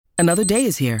Another day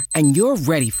is here, and you're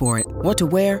ready for it. What to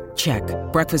wear? Check.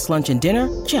 Breakfast, lunch, and dinner?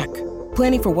 Check.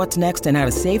 Planning for what's next and how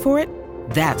to save for it?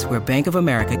 That's where Bank of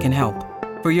America can help.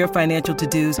 For your financial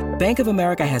to-dos, Bank of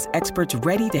America has experts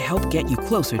ready to help get you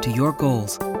closer to your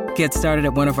goals. Get started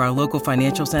at one of our local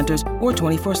financial centers or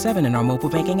 24/7 in our mobile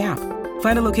banking app.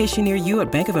 Find a location near you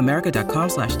at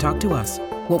bankofamerica.com/talktous.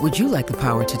 What would you like the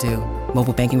power to do?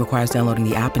 Mobile banking requires downloading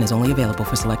the app and is only available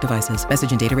for select devices.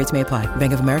 Message and data rates may apply.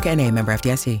 Bank of America N.A., member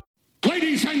FDIC.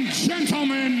 Ladies and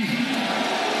gentlemen,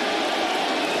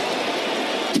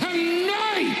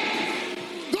 tonight,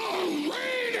 the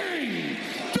reigning,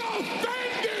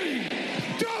 defending,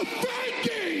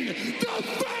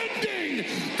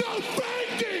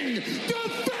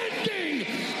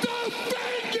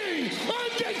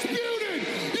 undisputed,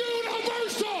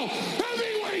 universal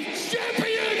heavyweight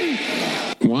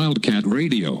champion, Wildcat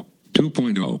Radio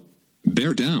 2.0.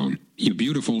 Bear down, you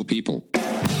beautiful people.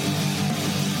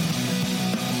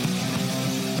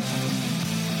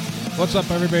 What's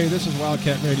up, everybody? This is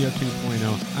Wildcat Radio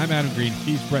 2.0. I'm Adam Green.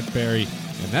 He's Brett Barry.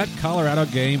 And that Colorado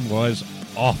game was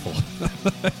awful.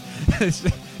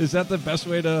 Is that the best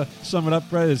way to sum it up,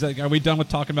 Brett? Are we done with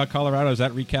talking about Colorado? Does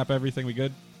that recap everything? We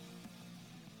good?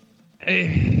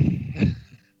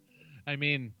 I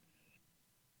mean,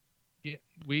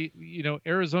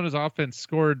 Arizona's offense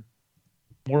scored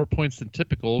more points than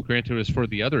typical. Granted, it was for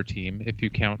the other team if you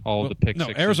count all the pick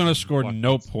sixes. No, Arizona scored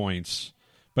no points.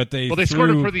 But they scored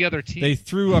it for the other team. They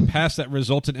threw a pass that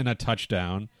resulted in a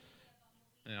touchdown.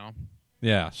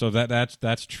 Yeah, so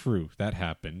that's true. That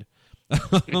happened.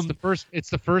 It's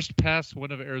the first pass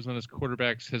one of Arizona's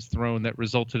quarterbacks has thrown that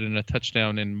resulted in a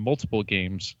touchdown in multiple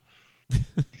games.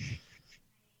 That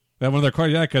one of their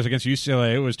quarterbacks, because against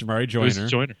UCLA it was Jamari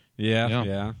Joyner.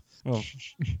 Yeah. Well,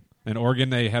 and Oregon,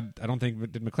 they had. I don't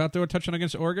think did McLeod throw a touchdown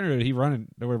against Oregon, or did he run?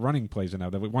 There were running plays in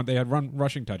that. They had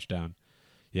rushing touchdown.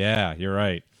 Yeah, you're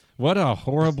right. What a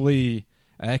horribly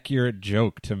accurate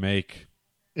joke to make.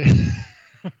 Yeah,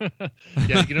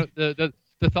 the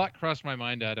thought crossed my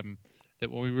mind, Adam, that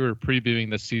when we were previewing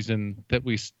the season, that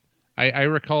I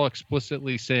recall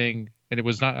explicitly saying, and it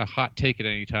was not a hot take at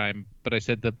any time, but I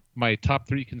said that my top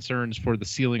three concerns for the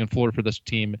ceiling and floor for this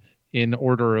team, in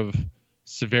order of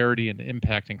severity and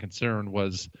impact and concern,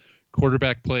 was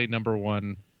quarterback play number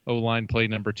one, O-line play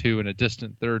number two, and a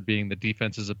distant third being the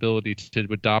defense's ability to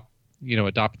adopt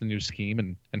the new scheme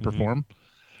and perform.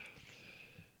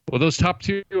 Well, those top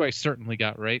two I certainly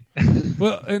got right.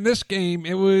 Well, in this game,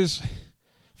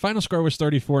 final score was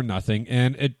 34-0,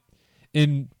 and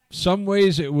in some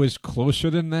ways it was closer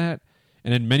than that,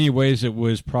 and in many ways it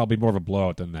was probably more of a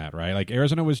blowout than that, right? Like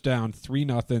Arizona was down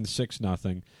 3-0,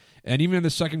 6-0, and even in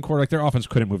the second quarter, like their offense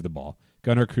couldn't move the ball.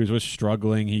 Gunnar Cruz was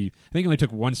struggling. I think he only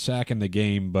took one sack in the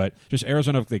game, but just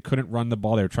Arizona, they couldn't run the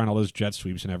ball. They were trying all those jet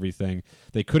sweeps and everything.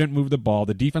 They couldn't move the ball.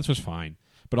 The defense was fine,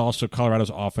 but also Colorado's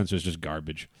offense was just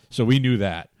garbage. So we knew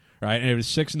that, right? And it was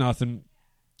 6-0.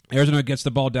 Arizona gets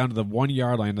the ball down to the 1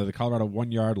 yard line, to the Colorado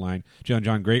 1 yard line.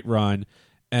 John, great run,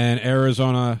 and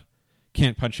Arizona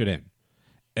can't punch it in.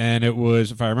 And it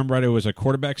was, if I remember right, it was a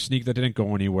quarterback sneak that didn't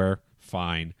go anywhere.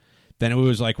 Fine. Then it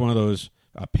was like one of those.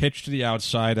 A pitch to the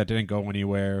outside that didn't go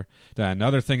anywhere. Then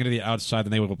another thing into the outside.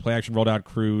 Then they would play action, rolled out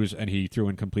Cruz, and he threw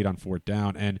incomplete on fourth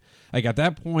down. And like at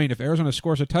that point, if Arizona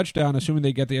scores a touchdown, assuming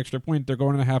they get the extra point, they're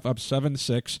going in a half up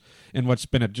 7-6 in what's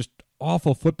been a just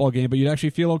awful football game. But you'd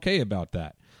actually feel okay about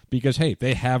that because hey,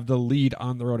 they have the lead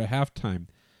on the road at halftime.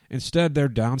 Instead, they're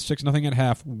down 6-0 at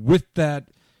half with that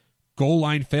goal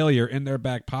line failure in their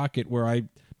back pocket. Where I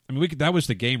mean, that was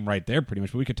the game right there, pretty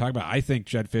much. But we could talk about. I think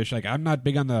Jedd Fisch. Like I'm not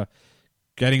big on the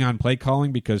getting on play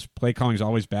calling because play calling is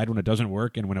always bad when it doesn't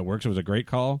work, and when it works, it was a great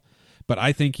call. But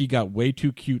I think he got way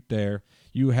too cute there.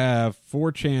 You have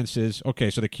 4 chances. Okay,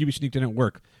 so the QB sneak didn't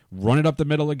work. Run it up the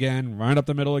middle again, run it up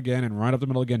the middle again, and run it up the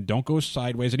middle again. Don't go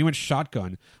sideways. And he went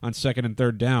shotgun on second and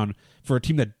third down for a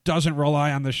team that doesn't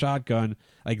rely on the shotgun.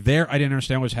 Like there, I didn't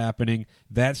understand what was happening.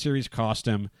 That series cost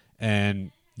him,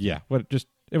 and yeah,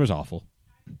 it was awful.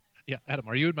 Yeah, Adam,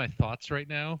 are you in my thoughts right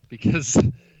now? Because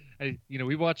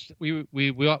we watched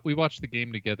the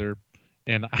game together,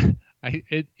 and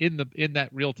in that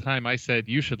real time I said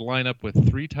you should line up with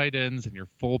 3 tight ends and your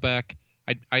fullback.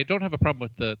 I don't have a problem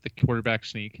with the quarterback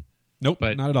sneak. Nope,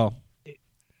 but not at all.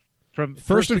 From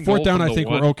first and fourth down, I think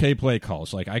were okay play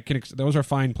calls. Like those are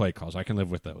fine play calls. I can live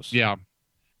with those. Yeah,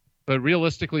 but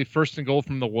realistically, first and goal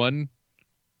from the 1.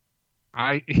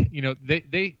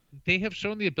 They have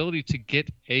shown the ability to get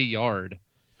a yard.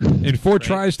 In 4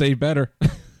 tries, they better.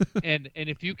 and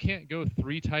if you can't go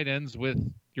 3 tight ends with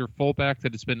your fullback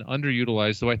that has been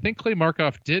underutilized, though I think Clay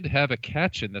Markov did have a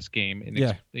catch in this game. He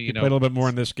played a little bit more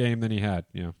in this game than he had.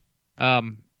 Yeah.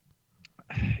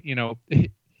 You know,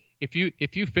 if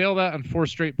you fail that on 4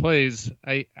 straight plays,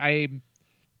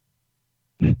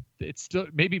 it's still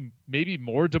maybe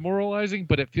more demoralizing,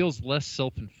 but it feels less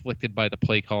self-inflicted by the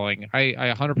play calling.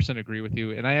 I 100% agree with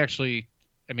you, and I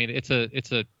mean, it's a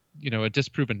a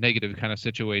disproven negative kind of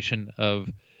situation of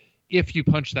if you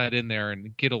punch that in there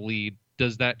and get a lead,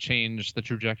 does that change the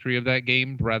trajectory of that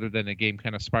game rather than a game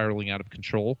kind of spiraling out of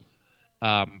control?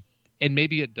 And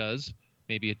maybe it does,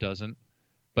 maybe it doesn't.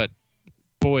 But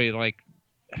boy, like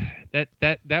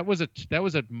that was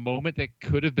a moment that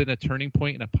could have been a turning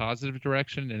point in a positive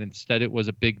direction, and instead it was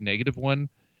a big negative one.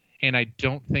 And I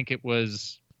don't think it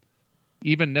was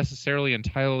even necessarily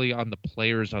entirely on the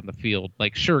players on the field.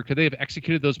 Like, sure, could they have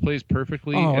executed those plays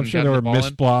perfectly? Oh, I'm sure gotten there the were ball missed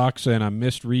in? blocks and a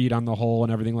missed read on the hole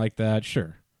and everything like that.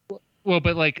 Sure. Well,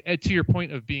 but like to your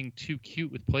point of being too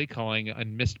cute with play calling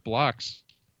and missed blocks,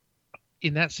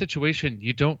 in that situation,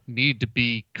 you don't need to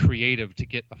be creative to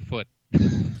get a foot.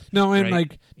 No, and Right.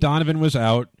 like Donovan was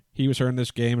out. He was hurt in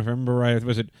this game. If I remember right,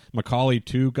 was it Macaulay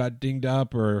too got dinged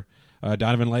up, or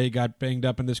Donovan Lay got banged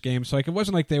up in this game? So like it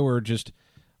wasn't like they were just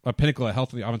a pinnacle of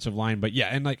health of the offensive line. But yeah,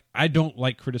 and like I don't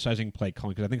like criticizing play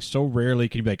calling because I think so rarely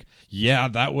can you be like, yeah,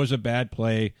 that was a bad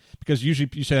play, because usually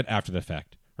you say that after the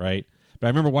fact, right? But I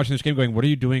remember watching this game going, what are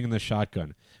you doing in the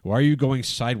shotgun? Why are you going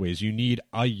sideways? You need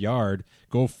a yard.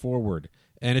 Go forward.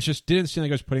 And it just didn't seem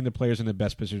like I was putting the players in the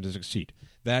best position to succeed.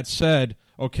 That said,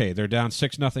 okay, they're down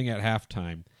 6-0 at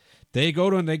halftime. They go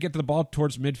to and they get the ball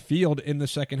towards midfield in the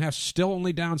second half, still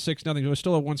only down 6-0. It was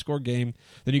still a one-score game.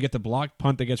 Then you get the blocked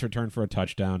punt that gets returned for a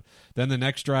touchdown. Then the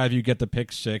next drive, you get the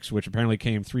pick six, which apparently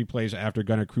came 3 plays after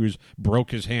Gunnar Cruz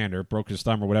broke his hand or broke his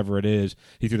thumb or whatever it is.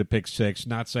 He threw the pick six.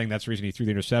 Not saying that's the reason he threw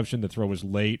the interception. The throw was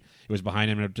late. It was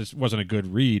behind him, and it just wasn't a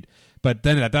good read. But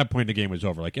then at that point, the game was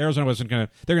over. Like, Arizona wasn't going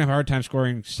to – they're going to have a hard time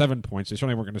scoring 7 points. They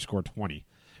certainly weren't going to score 20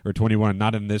 or 21,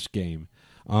 not in this game.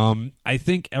 I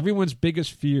think everyone's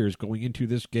biggest fears going into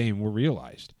this game were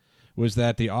realized, was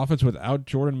that the offense without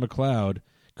Jordan McLeod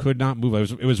could not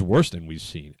move. It was worse than we've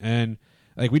seen. And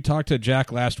like we talked to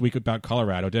Jack last week about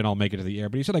Colorado, didn't all make it to the air,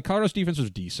 but he said like Colorado's defense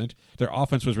was decent, their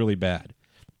offense was really bad.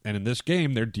 And in this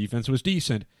game, their defense was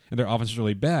decent and their offense was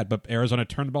really bad. But Arizona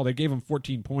turned the ball. They gave them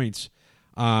 14 points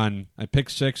on a pick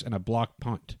six and a blocked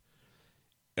punt.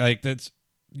 Like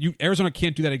Arizona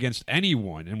can't do that against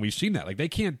anyone, and we've seen that. Like, they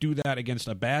can't do that against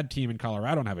a bad team in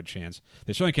Colorado and have a chance.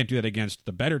 They certainly can't do that against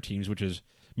the better teams, which is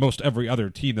most every other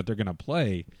team that they're going to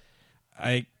play.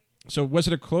 So was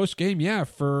it a close game? Yeah,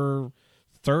 for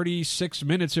 36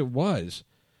 minutes it was.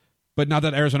 But not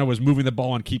that Arizona was moving the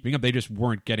ball and keeping up. They just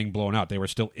weren't getting blown out. They were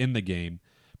still in the game,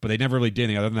 but they never really did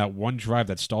anything other than that one drive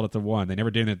that stalled at the one. They never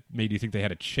did anything that made you think they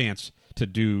had a chance to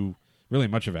do really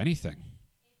much of anything.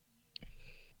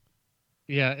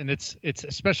 Yeah, and it's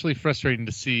especially frustrating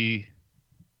to see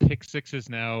pick sixes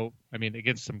now. I mean,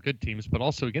 against some good teams, but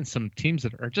also against some teams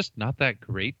that are just not that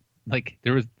great. Like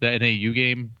there was the NAU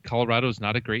game. Colorado's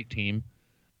not a great team,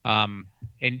 and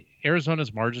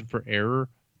Arizona's margin for error,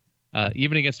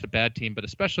 even against a bad team, but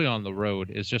especially on the road,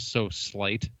 is just so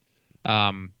slight.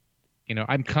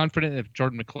 I'm confident if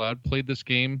Jordan McLeod played this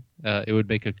game, it would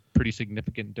make a pretty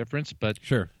significant difference. But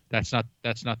sure, that's not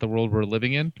the world we're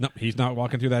living in. No, he's not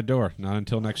walking through that door. Not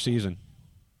until next season.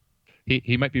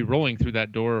 He might be rolling through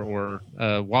that door or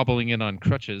wobbling in on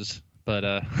crutches,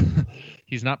 but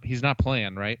he's not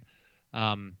playing, right.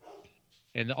 And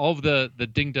all of the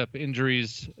dinged up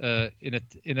injuries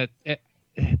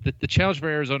the challenge for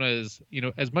Arizona is,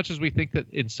 as much as we think that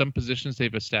in some positions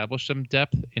they've established some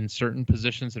depth, in certain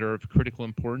positions that are of critical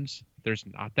importance, there's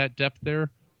not that depth there.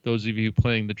 Those of you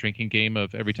playing the drinking game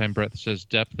of every time Brett says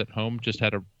depth at home just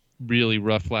had a really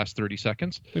rough last 30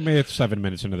 seconds. We made it 7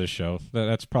 minutes into this show.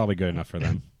 That's probably good enough for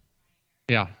them.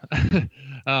 Yeah.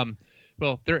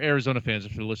 Well, they're Arizona fans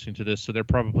if they're listening to this, so they're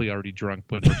probably already drunk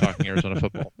when we're talking Arizona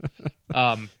football.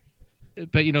 But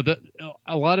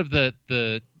a lot of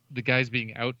the guys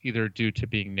being out either due to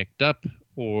being nicked up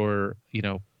or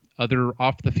other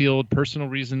off the field personal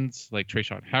reasons, like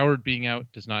Trayshawn Howard being out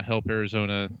does not help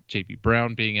Arizona. J.B.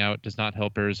 Brown being out does not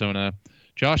help Arizona.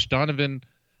 Josh Donovan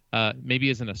maybe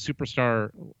isn't a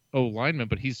superstar lineman,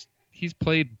 but he's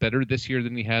played better this year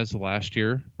than he has last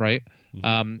year, right?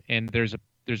 Mm-hmm. And there's a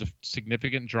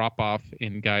significant drop off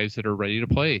in guys that are ready to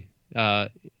play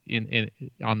in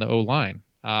on the O line,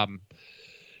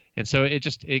 and so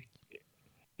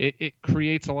it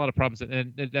creates a lot of problems,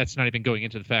 and that's not even going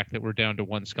into the fact that we're down to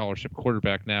one scholarship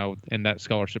quarterback now, and that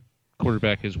scholarship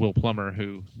quarterback is Will Plummer,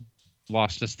 who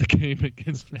lost us the game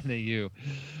against NAU.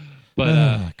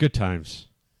 But good times.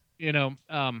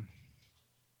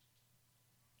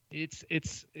 It's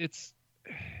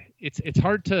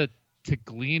hard to to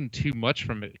glean too much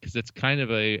from it, because it's kind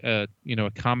of a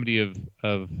comedy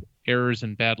of errors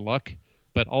and bad luck,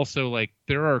 but also like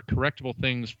there are correctable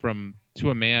things to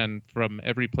a man from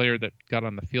every player that got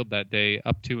on the field that day,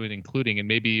 up to and including, and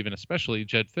maybe even especially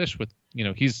Jedd Fisch, with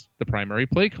he's the primary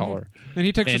play caller, and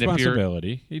he took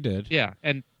responsibility. He did. Yeah,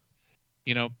 and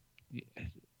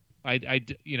I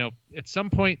at some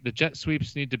point the jet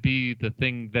sweeps need to be the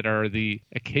thing that are the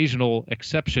occasional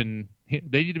exception.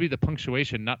 They need to be the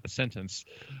punctuation, not the sentence.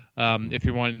 If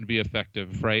you're wanting to be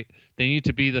effective, right? They need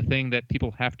to be the thing that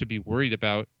people have to be worried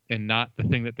about, and not the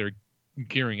thing that they're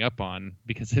gearing up on,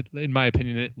 because in my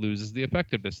opinion, it loses the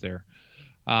effectiveness there.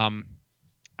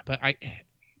 But I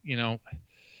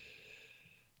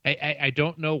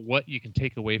don't know what you can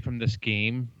take away from this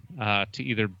game to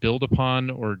either build upon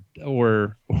or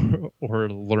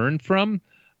learn from,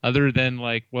 other than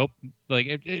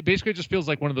it basically just feels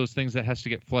like one of those things that has to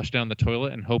get flushed down the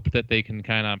toilet and hope that they can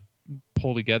kind of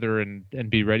pull together and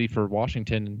be ready for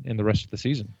Washington in the rest of the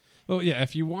season. Well, yeah,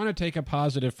 if you want to take a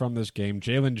positive from this game,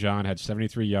 Jalen John had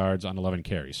 73 yards on 11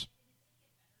 carries.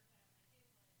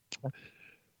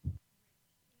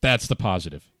 That's the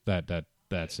positive.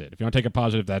 That's it. If you want to take a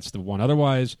positive, that's the one.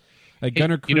 Otherwise,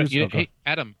 Gunnar Cruz. Hey,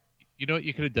 Adam, you know what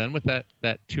you could have done with that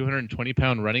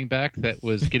 220-pound running back that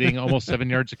was getting almost 7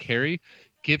 yards a carry?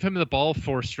 Give him the ball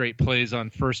 4 straight plays on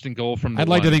 1st and goal from the I'd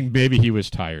like to think maybe he was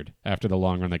tired after the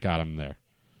long run that got him there.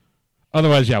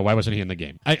 Otherwise, yeah, why wasn't he in the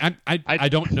game? I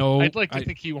don't know. I'd like to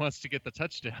think he wants to get the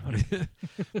touchdown.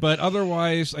 But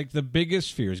otherwise, the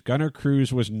biggest fears, Gunnar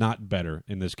Cruz was not better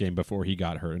in this game before he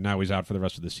got hurt, and now he's out for the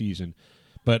rest of the season.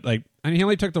 But he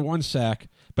only took the 1 sack,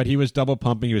 but he was double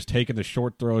pumping. He was taking the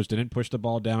short throws, didn't push the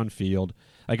ball downfield.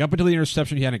 Up until the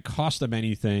interception, he hadn't cost them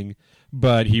anything,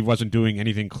 but he wasn't doing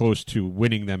anything close to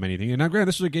winning them anything. And now, granted,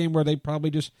 this is a game where they probably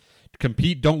just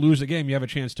compete, don't lose the game. You have a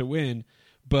chance to win,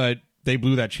 but they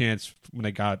blew that chance when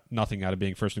they got nothing out of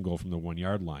being 1st and goal from the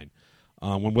 1-yard line.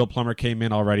 When Will Plummer came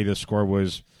in already, the score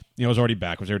was, it was already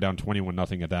back. They were down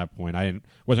 21-0 at that point. I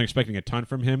wasn't expecting a ton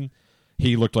from him.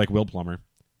 He looked like Will Plummer.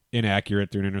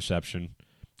 Inaccurate through an interception.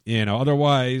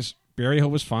 Otherwise,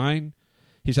 Berryhill was fine.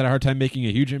 He's had a hard time making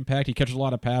a huge impact. He catches a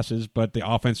lot of passes, but the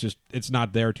offense it's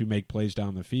not there to make plays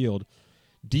down the field.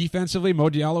 Defensively, Mo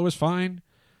Diallo was fine.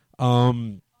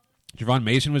 Javon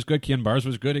Mason was good. Kian Barrs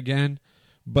was good again.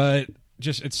 But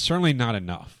it's certainly not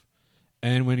enough.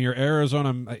 And when you're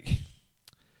Arizona,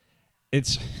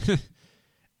 it's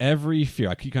every fear.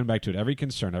 I keep coming back to it. Every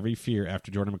concern, every fear after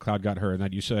Jordan McLeod got hurt in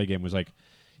that UCLA game was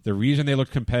the reason they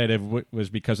looked competitive was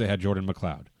because they had Jordan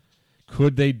McLeod.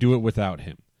 Could they do it without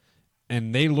him?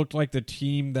 And they looked like the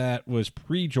team that was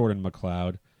pre-Jordan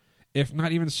McLeod, if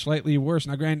not even slightly worse.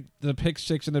 Now, granted, the pick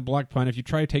 6 and the block punt, if you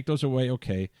try to take those away,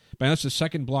 okay. But that's the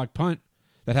second block punt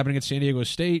that happened against San Diego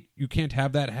State. You can't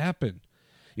have that happen.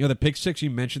 The pick 6, you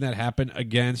mentioned that happened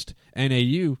against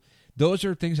NAU. Those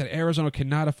are things that Arizona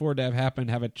cannot afford to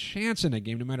have a chance in a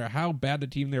game, no matter how bad the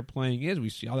team they're playing is. We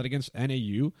saw that against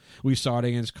NAU. We saw it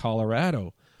against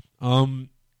Colorado.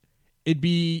 It'd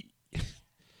be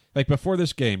before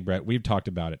this game, Brett, we've talked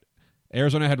about it.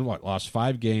 Arizona had lost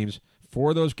 5 games. 4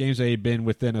 of those games they had been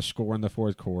within a score in the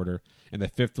 4th quarter, and the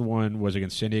 5th one was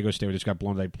against San Diego State. We just got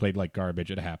blown. They played like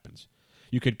garbage. It happens.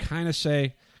 You could kind of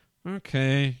say,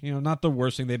 okay, not the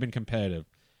worst thing. They've been competitive.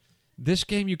 This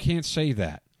game, you can't say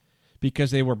that,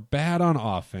 because they were bad on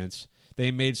offense.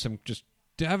 They made some just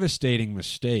devastating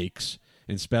mistakes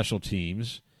in special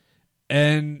teams.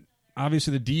 And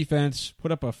obviously the defense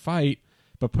put up a fight,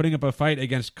 but putting up a fight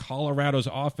against Colorado's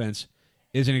offense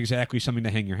isn't exactly something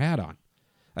to hang your hat on.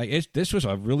 This was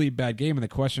a really bad game, and the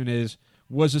question is,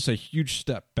 was this a huge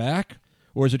step back,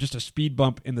 or is it just a speed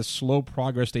bump in the slow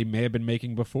progress they may have been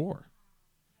making before?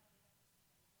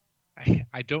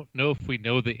 I don't know if we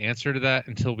know the answer to that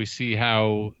until we see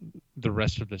how the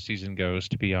rest of the season goes,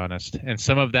 to be honest. And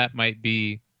some of that might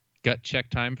be gut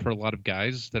check time for a lot of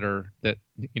guys that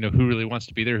who really wants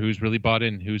to be there, who's really bought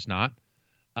in, who's not.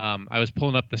 I was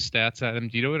pulling up the stats, Adam.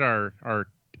 Do you know what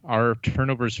our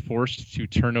turnovers forced to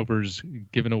turnovers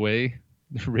given away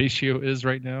ratio is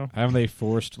right now? Haven't they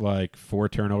forced 4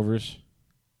 turnovers?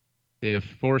 They have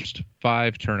forced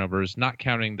 5 turnovers, not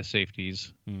counting the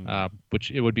safeties,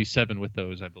 which it would be 7 with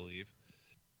those, I believe.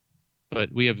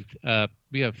 But we have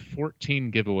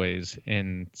 14 giveaways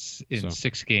in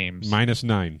 6 games.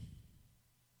 -9.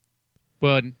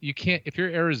 Well, you can't. If you're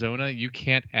Arizona, you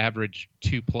can't average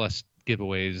 2+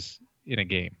 giveaways in a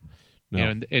game.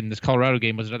 No. And this Colorado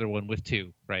game was another one with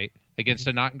 2, right, against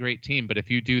a not great team. But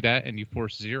if you do that and you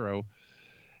force 0.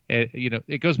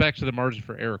 It goes back to the margin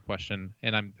for error question,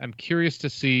 and I'm curious to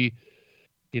see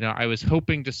I was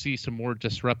hoping to see some more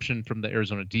disruption from the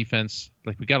Arizona defense.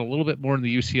 Like we got a little bit more in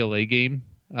the UCLA game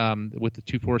with the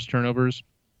 2 forced turnovers.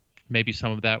 Maybe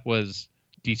some of that was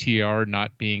DTR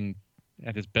not being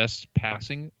at his best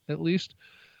passing, at least.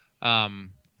 But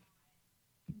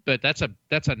that's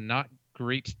a not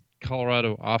great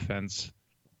Colorado offense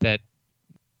that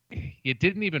it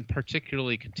didn't even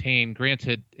particularly contain.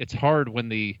 Granted, it's hard when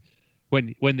the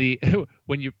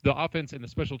offense and the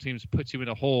special teams puts you in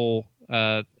a hole.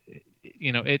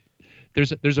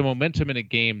 There's a momentum in a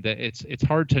game that it's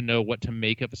hard to know what to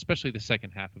make of, especially the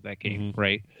second half of that game,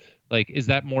 right? Like, is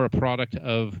that more a product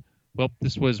of, well,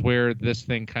 this was where this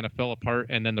thing kind of fell apart,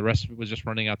 and then the rest of it was just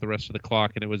running out the rest of the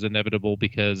clock, and it was inevitable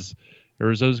because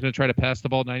Arizona's going to try to pass the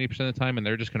ball 90% of the time, and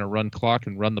they're just going to run clock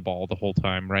and run the ball the whole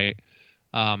time, right?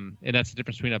 And that's the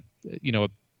difference between a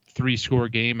 3-score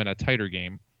game and a tighter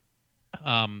game.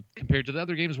 Compared to the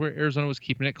other games where Arizona was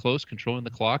keeping it close, controlling the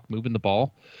clock, moving the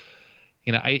ball.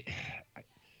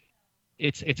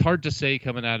 It's hard to say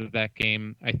coming out of that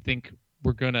game. I think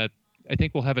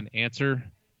we'll have an answer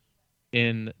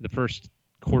in the first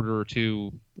quarter or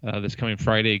two this coming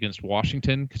Friday against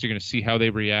Washington, because you're going to see how they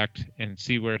react and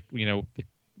see where the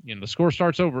score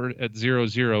starts over at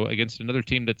 0-0 against another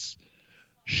team that's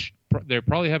they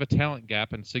probably have a talent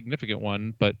gap and significant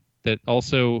one, but that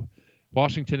also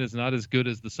Washington is not as good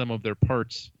as the sum of their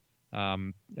parts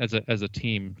as a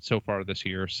team so far this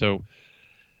year. So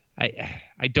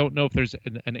I don't know if there's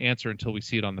an answer until we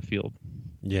see it on the field.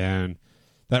 Yeah, and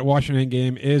that Washington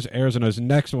game is Arizona's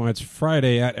next one. It's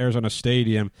Friday at Arizona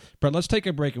Stadium. But let's take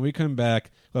a break, and we come back.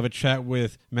 We'll have a chat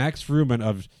with Max Vrooman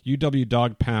of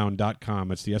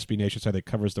UWDogpound.com. It's the SB Nation site that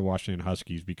covers the Washington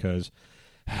Huskies because,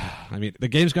 the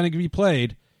game's going to be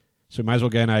played, so we might as well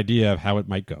get an idea of how it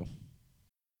might go.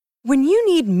 When you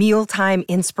need mealtime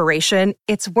inspiration,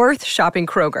 it's worth shopping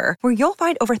Kroger, where you'll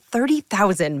find over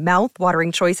 30,000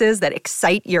 mouth-watering choices that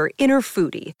excite your inner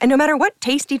foodie. And no matter what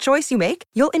tasty choice you make,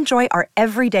 you'll enjoy our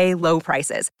everyday low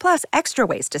prices, plus extra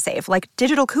ways to save, like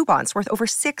digital coupons worth over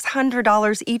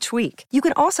 $600 each week. You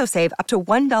can also save up to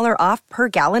 $1 off per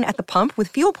gallon at the pump with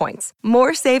fuel points.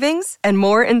 More savings and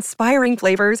more inspiring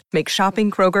flavors make shopping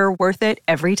Kroger worth it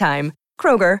every time.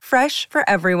 Kroger, fresh for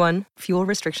everyone. Fuel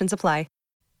restrictions apply.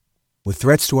 With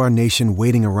threats to our nation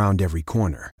waiting around every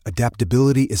corner,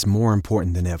 adaptability is more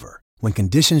important than ever. When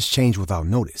conditions change without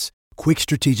notice, quick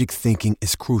strategic thinking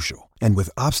is crucial. And with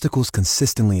obstacles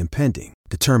consistently impending,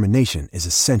 determination is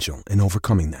essential in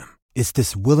overcoming them. It's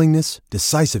this willingness,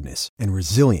 decisiveness, and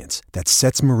resilience that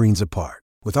sets Marines apart.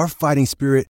 With our fighting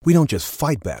spirit, we don't just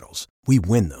fight battles, we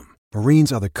win them.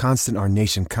 Marines are the constant our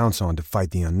nation counts on to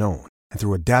fight the unknown. And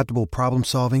through adaptable problem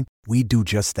solving, we do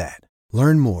just that.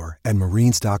 Learn more at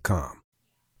Marines.com.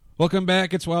 Welcome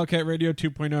back. It's Wildcat Radio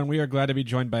 2.0, and we are glad to be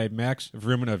joined by Max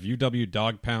Vrooman of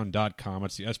UWDogpound.com.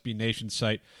 It's the SB Nation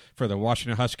site for the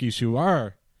Washington Huskies, who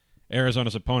are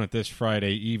Arizona's opponent this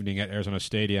Friday evening at Arizona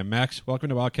Stadium. Max, welcome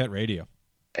to Wildcat Radio.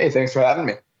 Hey, thanks for having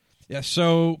me. Yeah,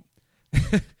 so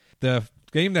the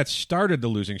game that started the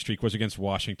losing streak was against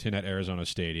Washington at Arizona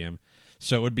Stadium.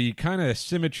 So it would be kind of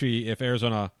symmetry if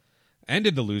Arizona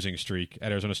ended the losing streak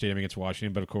at Arizona Stadium against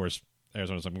Washington, but of course,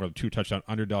 Arizona's more than 2 touchdown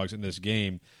underdogs in this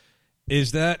game.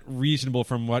 Is that reasonable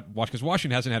from what because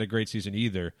Washington hasn't had a great season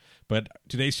either, but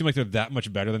do they seem like they're that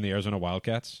much better than the Arizona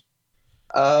Wildcats?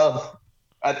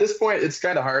 At this point, it's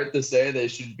kind of hard to say they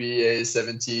should be a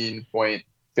 17-point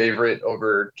favorite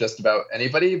over just about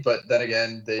anybody, but then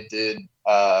again, they did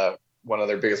one of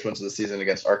their biggest wins of the season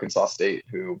against Arkansas State,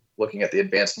 who, looking at the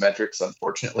advanced metrics,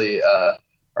 unfortunately,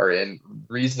 are in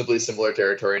reasonably similar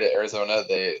territory to Arizona.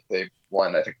 They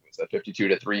won, I think it was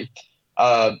 52-3.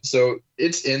 So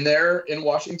it's in there in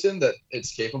Washington that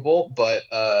it's capable, but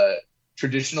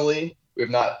traditionally we have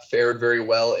not fared very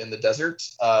well in the desert.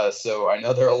 So I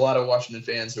know there are a lot of Washington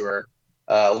fans who are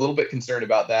a little bit concerned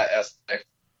about that aspect.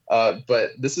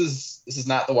 But this is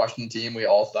not the Washington team we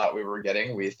all thought we were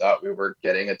getting. We thought we were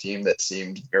getting a team that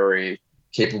seemed very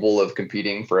capable of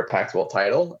competing for a Pac-12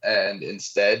 title, and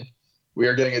instead we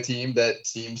are getting a team that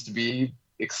seems to be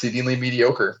exceedingly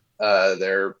mediocre.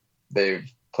 They've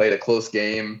played a close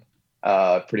game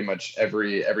pretty much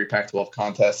every Pac-12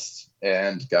 contest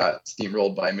and got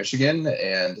steamrolled by Michigan,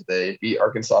 and they beat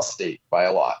Arkansas State by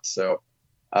a lot. So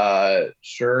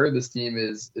sure, this team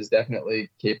is definitely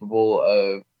capable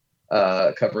of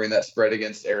covering that spread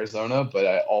against Arizona, but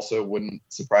I also wouldn't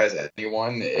surprise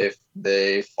anyone if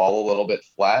they fall a little bit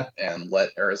flat and let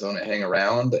Arizona hang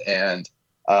around, and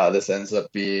this ends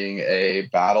up being a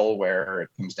battle where it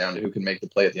comes down to who can make the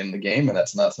play at the end of the game, and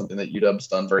that's not something that UW's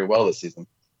done very well this season.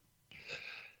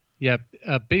 Yeah,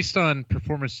 based on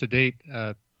performance to date,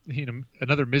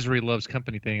 another misery loves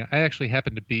company thing. I actually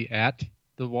happened to be at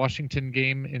the Washington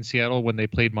game in Seattle when they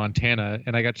played Montana,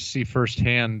 and I got to see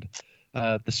firsthand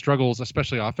the struggles,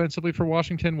 especially offensively for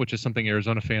Washington, which is something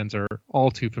Arizona fans are all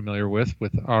too familiar with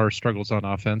our struggles on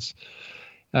offense.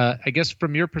 I guess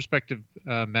from your perspective,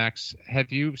 Max,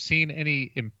 have you seen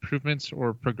any improvements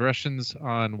or progressions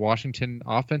on Washington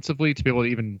offensively to be able to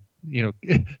even,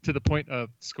 to the point of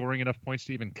scoring enough points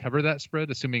to even cover that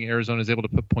spread, assuming Arizona is able to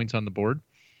put points on the board?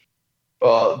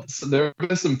 Well, so there have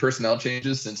been some personnel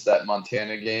changes since that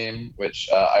Montana game, which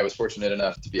I was fortunate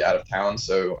enough to be out of town,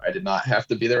 so I did not have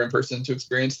to be there in person to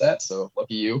experience that. So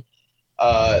lucky you.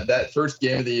 That first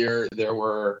game of the year, there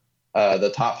were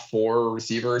the top 4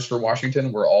 receivers for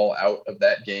Washington were all out of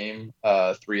that game,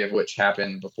 3 of which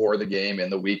happened before the game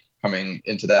in the week coming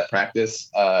into that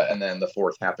practice, and then the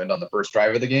 4th happened on the first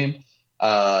drive of the game.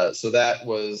 So that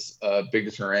was a big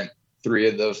deterrent. 3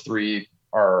 of those 3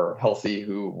 are healthy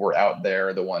who were out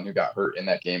there. The one who got hurt in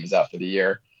that game is out for the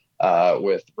year.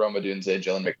 With Rome Odunze,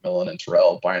 Jalen McMillan, and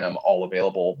Terrell Bynum all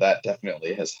available, that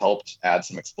definitely has helped add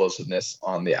some explosiveness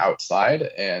on the outside.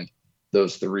 And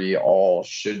those 3 all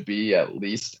should be at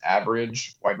least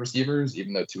average wide receivers,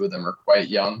 even though 2 of them are quite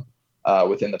young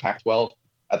within the Pac-12.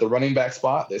 At the running back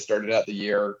spot, they started out the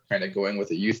year kind of going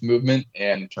with a youth movement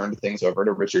and turned things over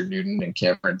to Richard Newton and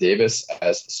Cameron Davis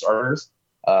as the starters.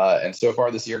 And so far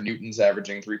this year, Newton's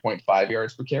averaging 3.5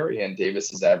 yards per carry and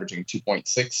Davis is averaging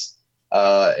 2.6.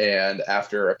 And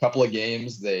after a couple of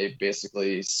games, they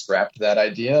basically scrapped that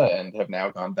idea and have now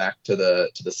gone back to the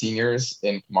seniors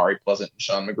in Kamari Pleasant and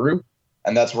Sean McGrew.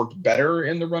 And that's worked better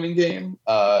in the running game.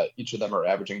 Each of them are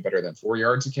averaging better than 4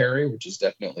 yards a carry, which is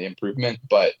definitely improvement.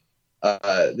 But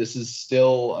this is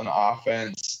still an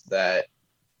offense that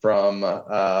from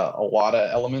a lot of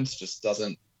elements just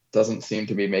doesn't seem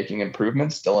to be making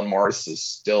improvements. Dylan Morris is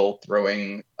still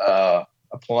throwing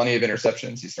plenty of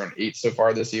interceptions. He's thrown 8 so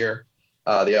far this year.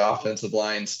 The offensive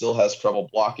line still has trouble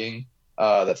blocking.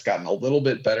 That's gotten a little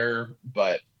bit better,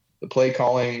 but the play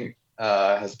calling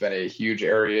has been a huge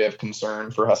area of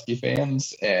concern for Husky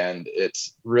fans, and it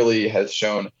really has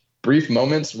shown brief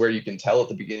moments where you can tell at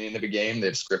the beginning of a game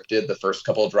they've scripted the first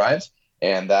couple of drives,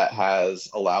 and that has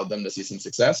allowed them to see some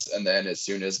success. And then as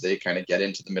soon as they kind of get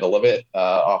into the middle of it,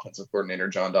 offensive coordinator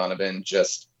John Donovan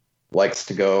just likes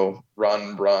to go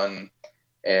run,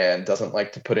 and doesn't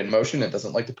like to put in motion and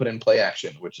doesn't like to put in play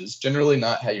action, which is generally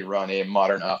not how you run a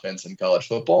modern offense in college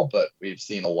football, but we've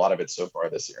seen a lot of it so far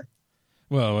this year.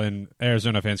 Well, and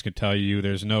Arizona fans can tell you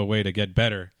there's no way to get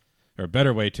better or a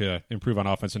better way to improve on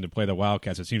offense than to play the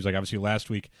Wildcats. It seems like obviously last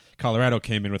week Colorado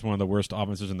came in with one of the worst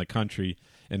offenses in the country,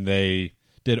 and they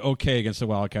did okay against the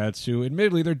Wildcats, who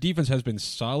admittedly their defense has been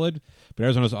solid, but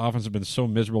Arizona's offense has been so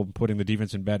miserable putting the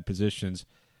defense in bad positions.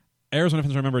 Arizona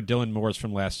fans remember Dylan Morris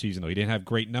from last season, though. He didn't have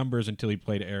great numbers until he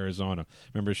played Arizona.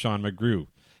 Remember Sean McGrew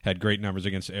had great numbers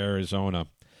against Arizona.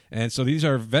 And so these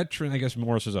are veteran. I guess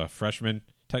Morris is a freshman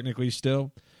technically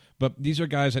still. But these are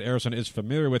guys that Arizona is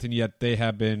familiar with, and yet they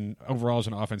have been, overall as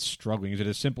an offense, struggling. Is it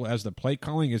as simple as the play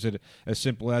calling? Is it as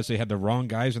simple as they had the wrong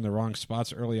guys in the wrong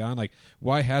spots early on? Like,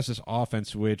 why has this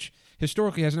offense, which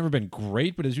historically has never been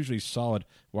great but is usually solid,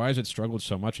 why has it struggled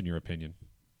so much in your opinion?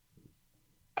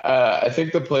 I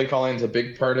think the play calling is a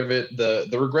big part of it.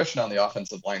 The regression on the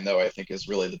offensive line, though, I think is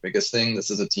really the biggest thing. This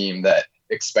is a team that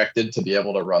expected to be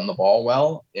able to run the ball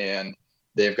well, and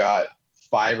they've got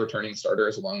 5 returning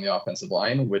starters along the offensive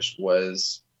line, which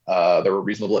was there were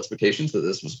reasonable expectations that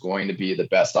this was going to be the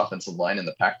best offensive line in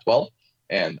the Pac-12.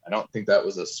 And I don't think that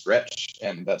was a stretch.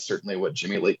 And that's certainly what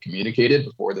Jimmy Lake communicated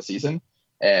before the season.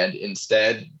 And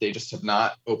instead, they just have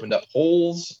not opened up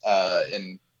holes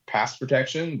in pass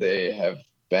protection. They have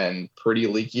been pretty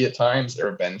leaky at times. There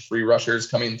have been free rushers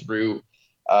coming through.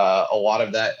 A lot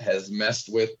of that has messed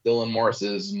with Dylan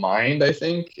Morris's mind, I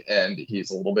think, and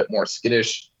he's a little bit more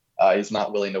skittish. He's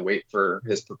not willing to wait for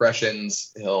his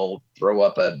progressions. He'll throw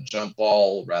up a jump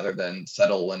ball rather than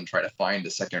settle and try to find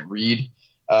a second read.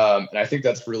 And I think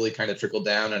that's really kind of trickled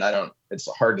down. And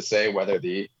it's hard to say whether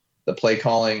the play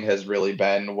calling has really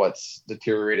been what's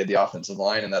deteriorated the offensive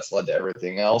line and that's led to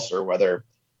everything else, or whether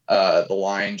the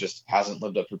line just hasn't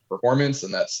lived up to performance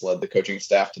and that's led the coaching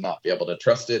staff to not be able to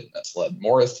trust it. And that's led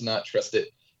Morris to not trust it.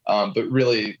 But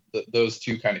really those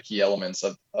two kind of key elements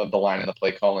of the line and the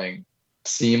play calling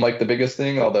seem like the biggest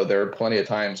thing, although there are plenty of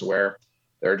times where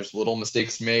there are just little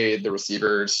mistakes made. The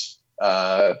receivers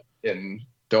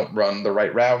don't run the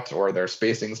right route, or their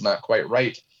spacing's not quite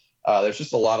right. There's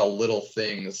just a lot of little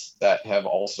things that have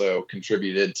also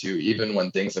contributed to, even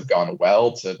when things have gone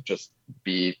well, to just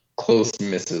be close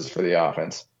misses for the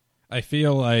offense. I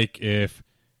feel like if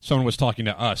someone was talking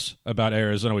to us about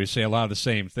Arizona, we say a lot of the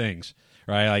same things,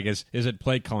 right? Like, is it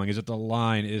play calling? Is it the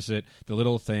line? Is it the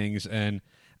little things? And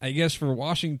I guess for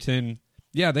Washington,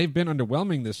 yeah, they've been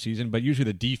underwhelming this season, but usually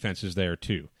the defense is there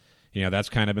too. That's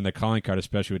kind of been the calling card,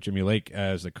 especially with Jimmy Lake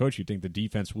as the coach. You think the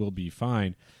defense will be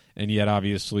fine, and yet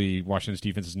obviously Washington's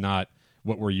defense is not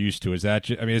what we're used to. Is that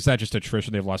just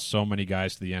attrition? They've lost so many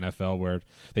guys to the NFL where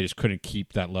they just couldn't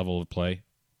keep that level of play.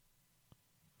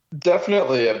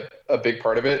 Definitely a big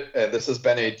part of it. This has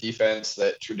been a defense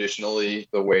that traditionally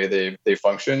the way they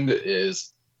functioned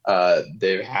is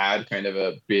they've had kind of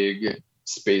a big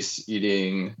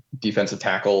space-eating defensive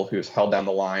tackle who's held down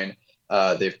the line.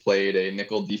 They've played a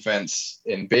nickel defense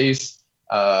in base.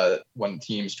 When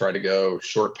teams try to go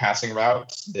short passing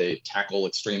routes, they tackle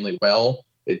extremely well.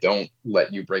 They don't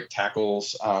let you break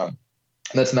tackles.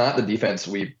 That's not the defense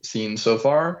we've seen so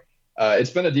far.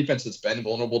 It's been a defense that's been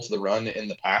vulnerable to the run in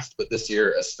the past, but this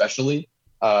year especially,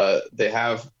 they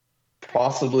have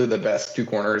possibly the best two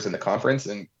corners in the conference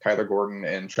in Kyler Gordon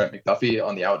and Trent McDuffie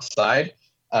on the outside.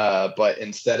 But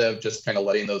instead of just kind of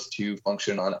letting those two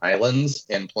function on islands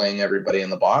and playing everybody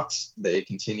in the box, they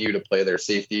continue to play their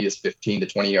safeties 15 to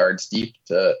 20 yards deep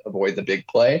to avoid the big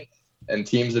play. And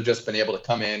teams have just been able to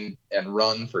come in and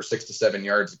run for 6 to 7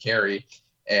 yards a carry,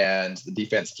 and the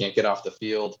defense can't get off the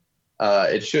field.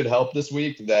 It should help this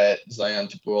week that Zion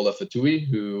Tupuola-Fatui,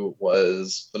 who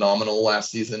was phenomenal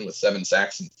last season with 7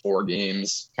 sacks in 4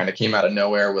 games, kind of came out of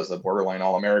nowhere, was a borderline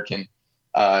All-American.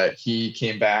 He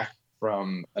came back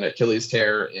from an Achilles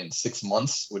tear in 6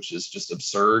 months, which is just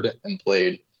absurd, and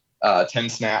played 10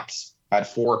 snaps, had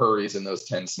 4 hurries in those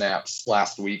 10 snaps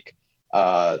last week.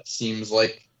 Seems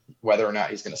like whether or not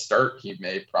he's going to start, he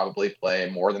may probably play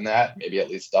more than that, maybe at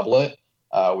least double it,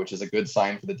 which is a good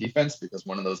sign for the defense, because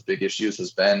one of those big issues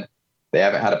has been they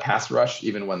haven't had a pass rush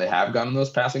even when they have gone on those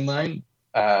passing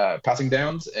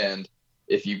downs. And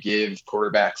if you give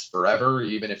quarterbacks forever,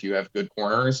 even if you have good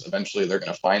corners, eventually they're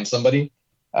going to find somebody.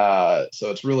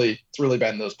 So it's really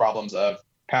been those problems of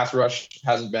pass rush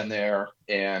hasn't been there,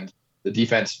 and the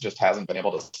defense just hasn't been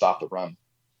able to stop the run.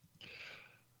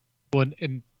 Well,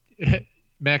 and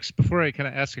Max, before I kind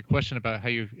of ask a question about how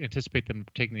you anticipate them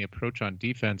taking the approach on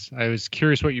defense, I was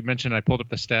curious what you mentioned. I pulled up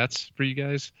the stats for you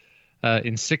guys.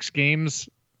 In 6 games,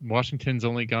 Washington's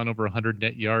only gone over 100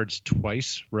 net yards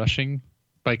twice rushing.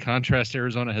 By contrast,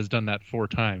 Arizona has done that 4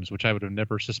 times, which I would have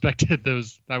never suspected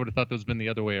those. I would have thought those been the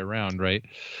other way around, right?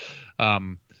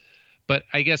 But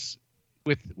I guess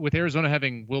with Arizona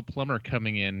having Will Plummer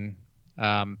coming in,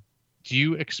 do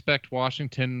you expect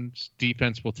Washington's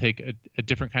defense will take a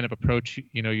different kind of approach?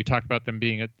 You talk about them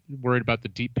being worried about the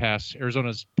deep pass.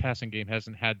 Arizona's passing game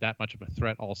hasn't had that much of a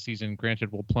threat all season.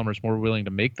 Granted, Will Plummer's more willing to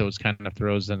make those kind of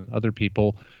throws than other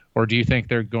people. Or do you think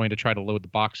they're going to try to load the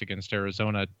box against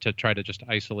Arizona to try to just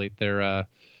isolate their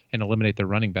and eliminate their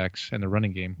running backs and the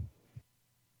running game?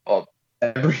 Well,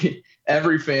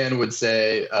 every fan would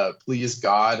say, please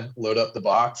God, load up the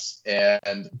box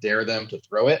and dare them to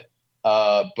throw it.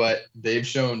 But they've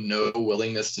shown no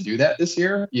willingness to do that this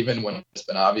year, even when it's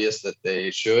been obvious that they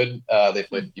should. They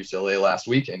played UCLA last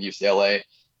week, and UCLA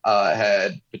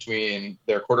had, between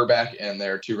their quarterback and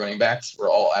their 2 running backs, were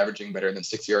all averaging better than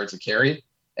 6 yards a carry.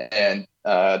 And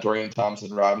Dorian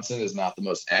Thompson-Robinson is not the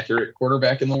most accurate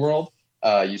quarterback in the world.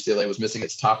 UCLA was missing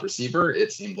its top receiver.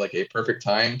 It seemed like a perfect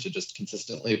time to just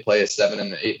consistently play a 7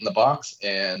 and an 8 in the box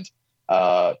and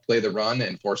play the run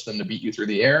and force them to beat you through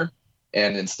the air.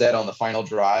 And instead, on the final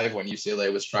drive, when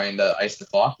UCLA was trying to ice the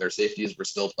clock, their safeties were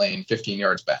still playing 15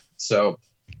 yards back. So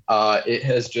it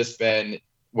has just been,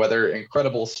 whether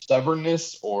incredible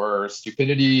stubbornness or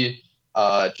stupidity,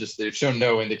 just they've shown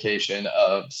no indication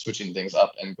of switching things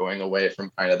up and going away from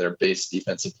kind of their base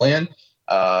defensive plan.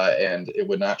 And it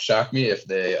would not shock me if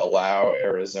they allow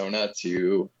Arizona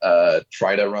to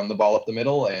try to run the ball up the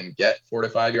middle and get 4 to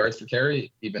 5 yards per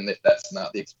carry, even if that's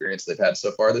not the experience they've had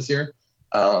so far this year.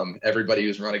 Everybody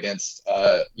who's run against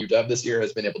UW this year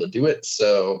has been able to do it.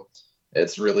 So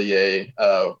it's really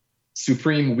a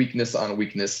supreme weakness on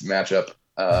weakness matchup.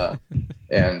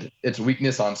 And it's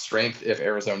weakness on strength if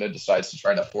Arizona decides to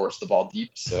try to force the ball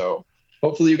deep. So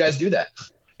hopefully you guys do that.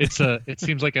 It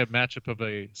seems like a matchup of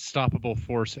a stoppable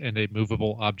force and a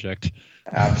movable object.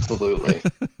 Absolutely.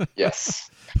 Yes.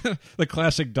 The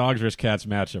classic dogs versus cats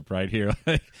matchup right here.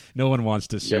 No one wants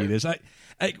to see this.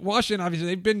 Washington, obviously,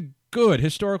 they've been good.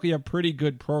 Historically, a pretty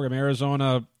good program.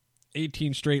 Arizona,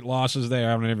 18 straight losses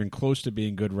there. I'm not even close to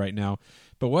being good right now.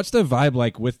 But what's the vibe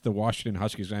like with the Washington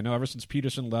Huskies? I know ever since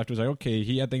Peterson left, it was like, okay,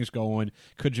 he had things going.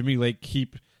 Could Jimmy Lake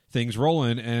keep things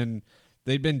rolling? And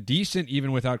they've been decent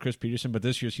even without Chris Peterson, but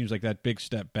this year seems like that big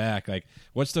step back. Like,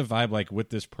 what's the vibe like with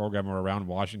this program or around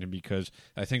Washington? Because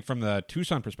I think from the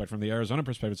Tucson perspective, from the Arizona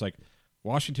perspective, it's like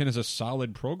Washington is a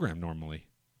solid program normally.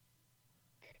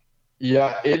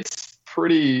 Yeah, it's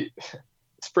pretty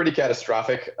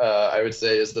catastrophic, I would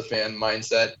say, is the fan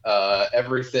mindset.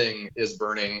 Everything is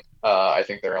burning. I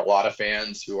think there are a lot of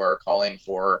fans who are calling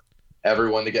for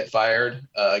everyone to get fired,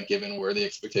 given where the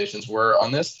expectations were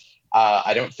on this.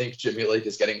 I don't think Jimmy Lake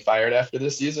is getting fired after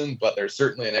this season, but there's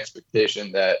certainly an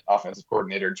expectation that offensive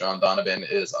coordinator John Donovan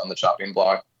is on the chopping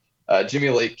block. Jimmy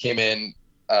Lake came in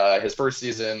his first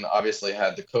season, obviously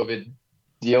had the COVID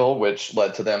deal, which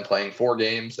led to them playing 4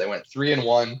 games. They went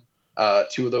 3-1.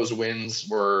 2 of those wins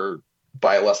were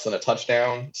by less than a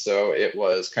touchdown, so it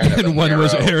was kind of and one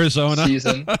was Arizona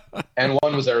season, and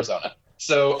one was Arizona.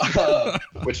 So,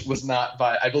 which was not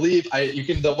by, I believe, you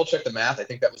can double check the math. I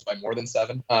think that was by more than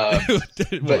 7.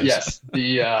 But yes,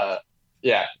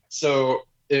 so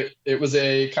it was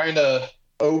a kind of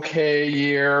okay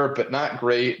year, but not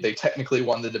great. They technically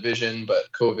won the division,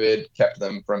 but COVID kept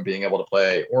them from being able to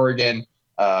play Oregon,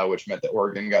 which meant that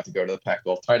Oregon got to go to the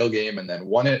Pac-12 title game and then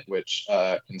won it, which,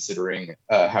 considering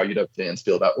how UW fans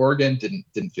feel about Oregon,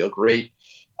 didn't feel great.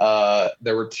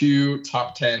 There were 2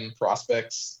 top 10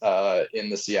 prospects in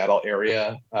the Seattle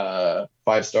area,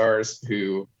 5 stars,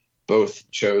 who both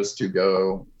chose to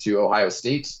go to Ohio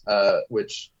State,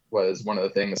 which was one of the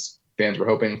things fans were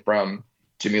hoping from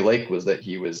Jimmy Lake, was that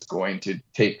he was going to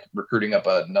take recruiting up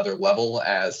another level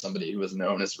as somebody who was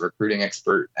known as a recruiting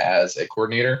expert as a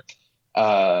coordinator.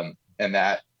 And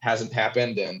that hasn't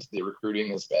happened, and the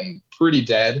recruiting has been pretty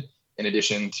dead, in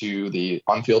addition to the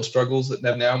on-field struggles that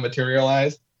have now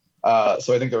materialized.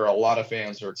 So I think there are a lot of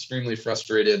fans who are extremely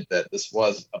frustrated that this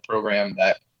was a program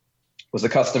that was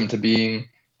accustomed to being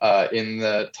in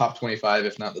the top 25,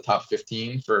 if not the top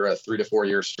 15, for a 3 to 4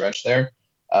 year stretch there.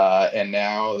 And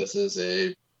now this is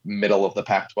a middle of the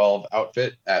Pac-12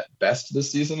 outfit at best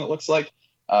this season, it looks like.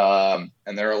 And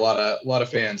there are a lot of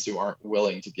fans who aren't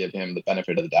willing to give him the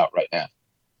benefit of the doubt right now.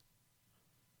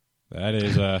 That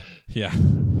is, yeah.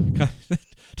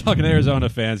 Talking to Arizona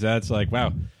fans, that's like,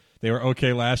 wow, they were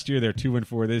okay last year. They're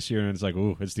 2-4 this year, and it's like,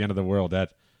 ooh, it's the end of the world.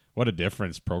 What a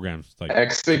difference programs like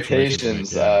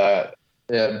expectations.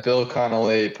 Bill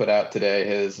Connolly put out today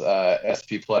his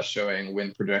SP Plus showing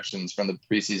win projections from the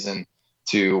preseason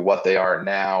to what they are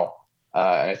now.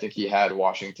 And I think he had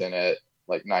Washington at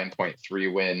like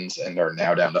 9.3 wins, and they're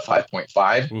now down to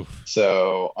 5.5. Oof.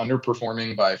 So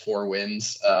underperforming by 4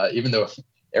 wins, even though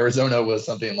Arizona was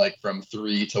something like from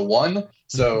 3 to 1.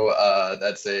 So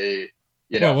that's a,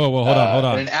 whoa, hold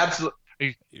on. An absolute.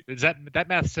 Is that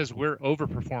math says we're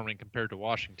overperforming compared to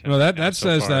Washington? No, that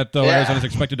says that though. Yeah. Arizona's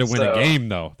expected to win a game,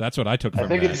 though. That's what I took from I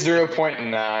think that. it's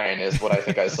 0.9 is what I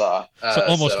think I saw. So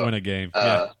almost win a game.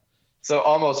 So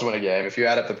almost win a game if you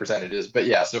add up the percentages. But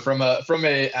yeah, so from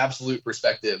a absolute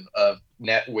perspective of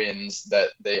net wins that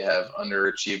they have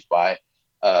underachieved by,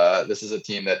 this is a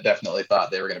team that definitely thought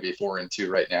they were going to be 4-2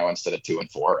 right now instead of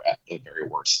 2-4 at the very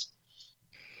worst.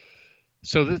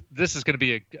 So this is going to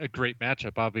be a great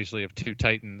matchup, obviously, of 2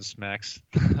 Titans, Max.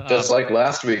 Just like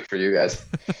last week for you guys.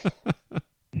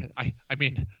 I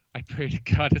mean, I pray to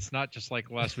God it's not just like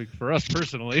last week for us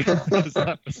personally.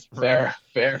 Fair.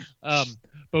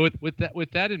 But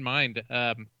with that in mind,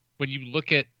 when you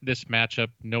look at this matchup,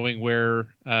 knowing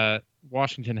where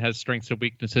Washington has strengths and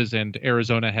weaknesses, and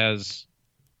Arizona has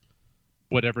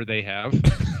whatever they have.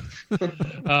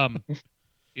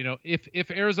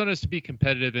 If Arizona is to be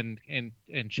competitive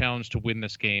and challenged to win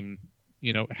this game,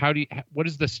 what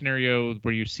is the scenario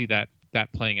where you see that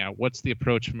playing out? What's the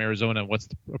approach from Arizona? What's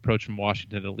the approach from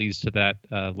Washington that leads to that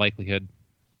likelihood?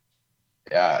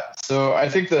 Yeah. So I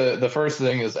think the first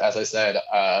thing is, as I said,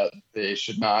 they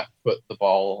should not put the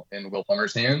ball in Will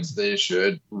Plummer's hands. They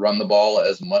should run the ball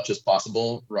as much as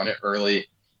possible, run it early.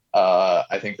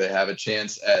 I think they have a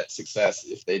chance at success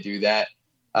if they do that.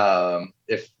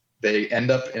 If they end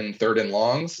up in 3rd and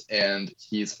longs and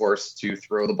he's forced to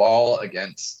throw the ball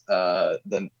against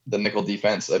the nickel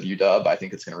defense of UW, I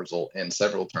think it's going to result in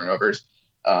several turnovers.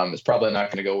 It's probably not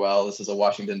going to go well. This is a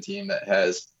Washington team that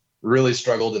has really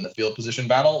struggled in the field position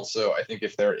battle. So I think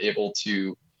if they're able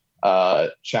to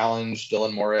challenge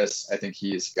Dylan Morris, I think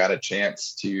he's got a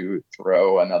chance to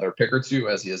throw another pick or 2,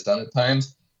 as he has done at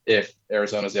times. If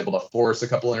Arizona is able to force a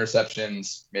couple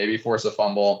interceptions, maybe force a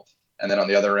fumble, and then on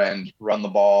the other end, run the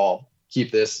ball,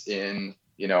 keep this in,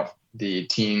 the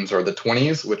teens or the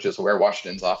 20s, which is where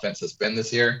Washington's offense has been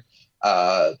this year,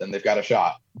 then they've got a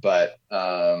shot. But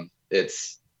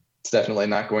it's definitely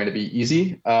not going to be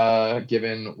easy,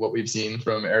 given what we've seen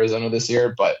from Arizona this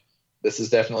year. But this is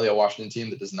definitely a Washington team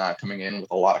that is not coming in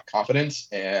with a lot of confidence,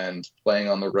 and playing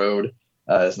on the road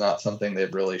is not something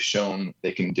they've really shown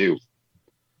they can do.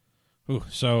 Ooh,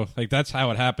 so like that's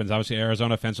how it happens. Obviously,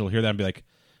 Arizona fans will hear that and be like,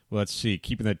 well, let's see,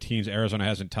 keeping the teams Arizona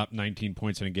hasn't topped 19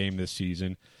 points in a game this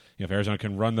season. If Arizona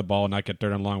can run the ball and not get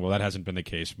third and long, well, that hasn't been the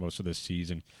case most of this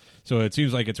season. So it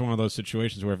seems like it's one of those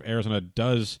situations where if Arizona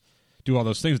does do all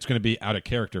those things, it's going to be out of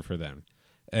character for them.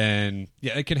 And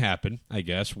yeah, it can happen, I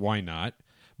guess. Why not?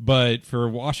 But for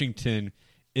Washington,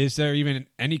 is there even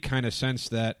any kind of sense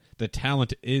that the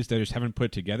talent is they just haven't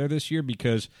put together this year?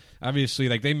 Because obviously,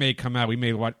 like they may come out, we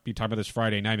may be talking about this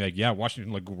Friday night, and be like, yeah,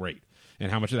 Washington looked great.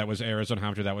 And how much of that was Arizona, how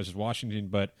much of that was Washington.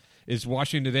 But is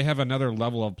Washington, do they have another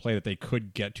level of play that they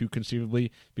could get to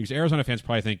conceivably? Because Arizona fans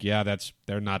probably think, yeah,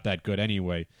 they're not that good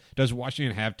anyway. Does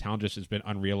Washington have talent just has been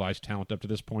unrealized talent up to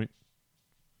this point?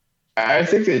 I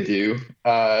think they do.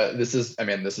 This is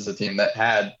a team that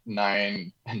had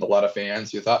 9 and a lot of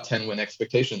fans who thought 10-win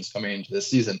expectations coming into this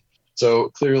season. So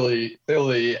clearly,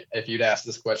 if you'd asked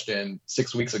this question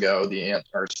 6 weeks ago,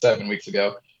 or 7 weeks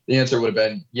ago, the answer would have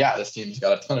been, yeah, this team's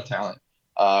got a ton of talent.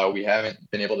 We haven't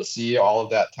been able to see all of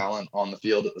that talent on the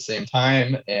field at the same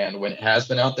time. And when it has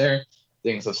been out there,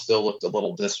 things have still looked a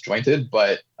little disjointed,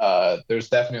 but there's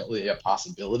definitely a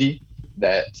possibility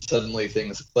that suddenly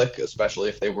things click, especially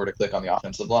if they were to click on the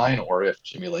offensive line, or if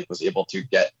Jimmy Lake was able to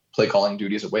get play calling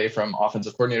duties away from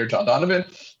offensive coordinator John Donovan,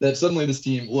 that suddenly this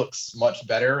team looks much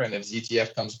better. And if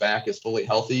ZTF comes back, is fully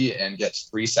healthy, and gets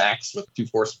 3 sacks with 2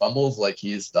 forced fumbles like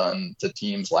he's done to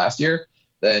teams last year,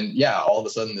 then yeah, all of a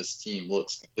sudden this team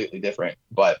looks completely different.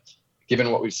 But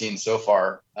given what we've seen so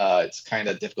far, it's kind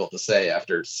of difficult to say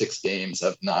after 6 games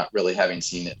of not really having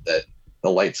seen it that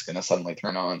the light's going to suddenly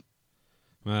turn on.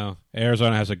 Well,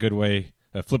 Arizona has a good way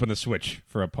of flipping the switch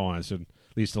for opponents, at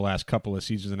least the last couple of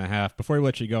seasons and a half. Before we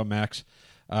let you go, Max,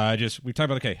 we talked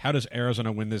about, okay, how does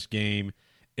Arizona win this game?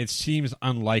 It seems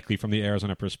unlikely from the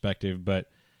Arizona perspective, but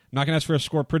I'm not going to ask for a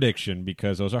score prediction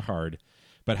because those are hard.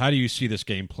 But how do you see this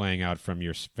game playing out from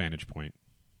your vantage point?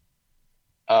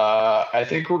 I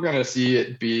think we're going to see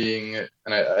it being,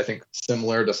 and I think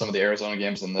similar to some of the Arizona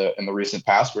games in the recent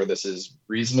past, where this is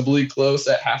reasonably close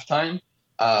at halftime.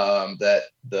 That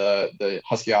the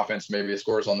Husky offense maybe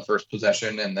scores on the first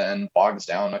possession and then bogs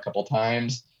down a couple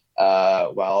times,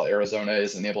 while Arizona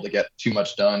isn't able to get too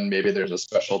much done. Maybe there's a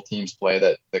special teams play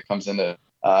that comes into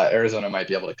Arizona might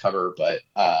be able to cover, but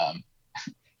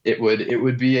it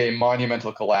would be a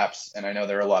monumental collapse. And I know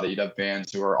there are a lot of UW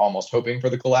fans who are almost hoping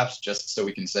for the collapse just so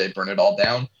we can say burn it all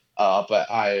down. But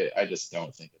I just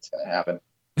don't think it's going to happen.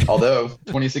 Although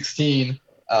 2016.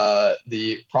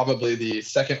 Probably the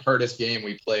second hardest game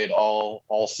we played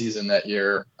all season that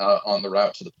year on the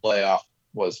route to the playoff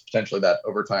was potentially that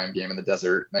overtime game in the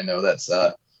desert. And I know that's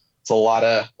it's a lot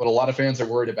of what a lot of fans are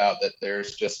worried about, that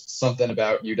there's just something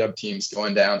about UW teams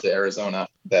going down to Arizona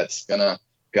that's gonna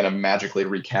magically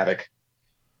wreak havoc.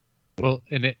 Well,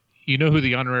 and you know who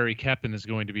the honorary captain is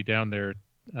going to be down there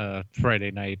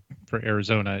Friday night for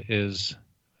Arizona is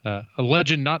a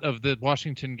legend, not of the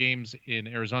Washington games in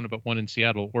Arizona, but one in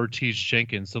Seattle. Ortiz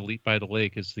Jenkins, the Leap by the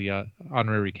Lake, is the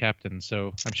honorary captain.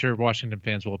 So I'm sure Washington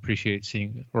fans will appreciate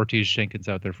seeing Ortiz Jenkins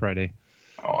out there Friday.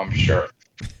 Oh, I'm sure.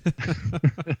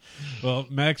 Well,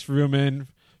 Max Ruman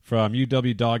from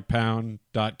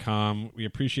uwdogpound.com. We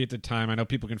appreciate the time. I know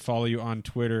people can follow you on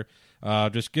Twitter.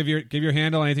 Just give your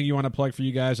handle, anything you want to plug for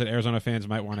you guys that Arizona fans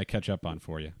might want to catch up on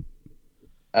for you.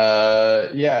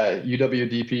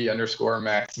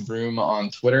 UWDP_Max Vroom on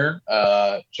Twitter.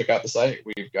 Check out the site.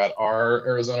 We've got our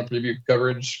Arizona preview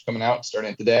coverage coming out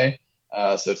starting today.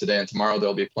 So today and tomorrow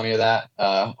there'll be plenty of that.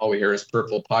 All we hear is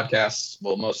Purple podcasts.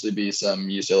 Will mostly be some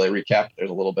UCLA recap.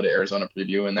 There's a little bit of Arizona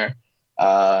preview in there.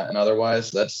 And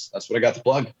otherwise, that's what I got to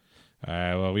plug. All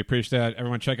right, well, we appreciate that.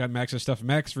 Everyone check out Max's stuff.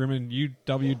 Max Ruman,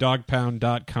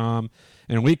 uwdogpound.com.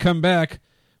 And when we come back,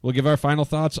 we'll give our final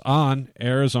thoughts on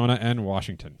Arizona and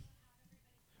Washington.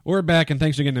 We're back, and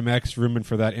thanks again to Max Ruman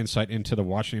for that insight into the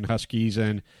Washington Huskies.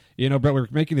 And, Brett, we're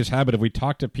making this habit of we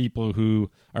talk to people who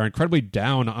are incredibly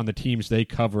down on the teams they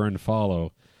cover and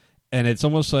follow. And it's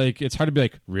almost like it's hard to be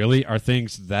like, really? Are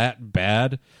things that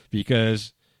bad?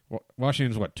 Because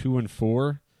Washington's,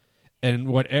 2-4? And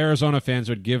what Arizona fans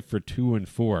would give for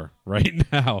 2-4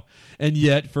 right now. And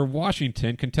yet, for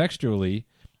Washington, contextually,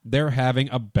 they're having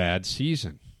a bad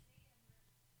season.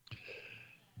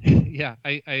 Yeah,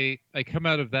 I come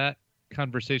out of that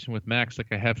conversation with Max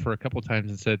like I have for a couple times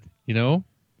and said,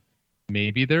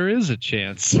 maybe there is a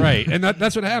chance. Right, and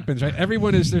that's what happens, right? We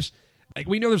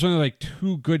know there's only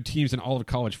 2 good teams in all of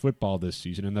college football this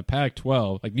season. In the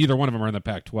Pac-12, neither one of them are in the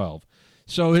Pac-12.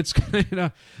 So it's kind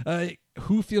of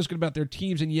who feels good about their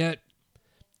teams, and yet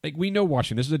like we know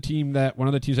Washington. This is a team that one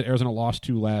of the teams that Arizona lost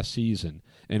to last season,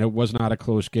 and it was not a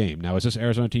close game. Now, is this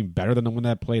Arizona team better than the one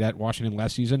that played at Washington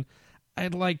last season?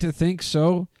 I'd like to think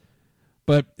so.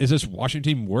 But is this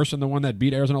Washington team worse than the one that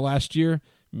beat Arizona last year?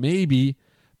 Maybe,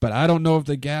 but I don't know if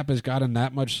the gap has gotten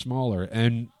that much smaller.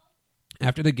 And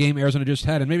after the game Arizona just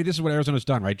had, and maybe this is what Arizona's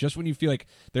done, right? Just when you feel like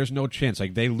there's no chance,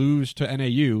 like they lose to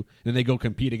NAU, then they go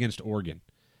compete against Oregon.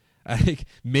 I think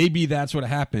maybe that's what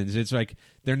happens. It's like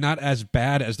they're not as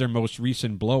bad as their most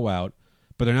recent blowout,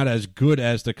 but they're not as good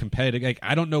as the competitive. Like,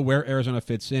 I don't know where Arizona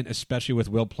fits in, especially with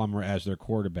Will Plummer as their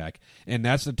quarterback. And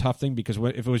that's the tough thing, because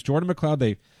if it was Jordan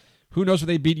McLeod, who knows if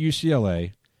they beat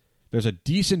UCLA. There's a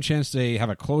decent chance they have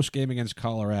a close game against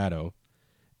Colorado,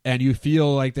 and you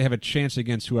feel like they have a chance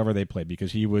against whoever they play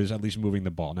because he was at least moving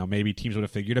the ball. Now, maybe teams would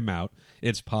have figured him out.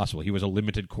 It's possible. He was a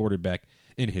limited quarterback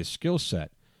in his skill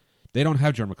set. They don't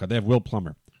have Jordan McLeod. They have Will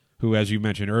Plummer, who, as you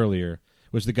mentioned earlier,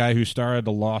 was the guy who started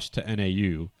the loss to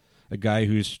NAU, a guy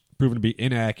who's proven to be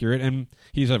inaccurate, and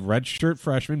he's a redshirt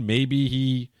freshman. Maybe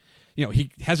he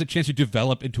has a chance to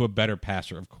develop into a better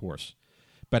passer, of course.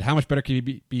 But how much better can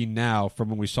he be now from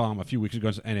when we saw him a few weeks ago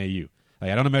against NAU?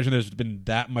 Like, I don't imagine there's been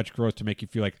that much growth to make you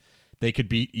feel like they could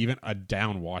beat even a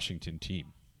down Washington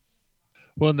team.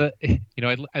 Well,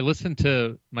 I listened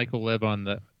to Michael Leb on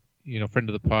the, friend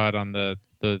of the pod on the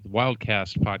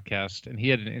Wildcast podcast, and he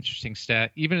had an interesting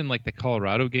stat, even in like the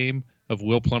Colorado game, of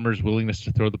Will Plummer's willingness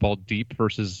to throw the ball deep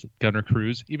versus Gunnar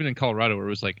Cruz. Even in Colorado, where it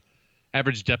was like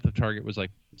average depth of target was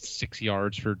like 6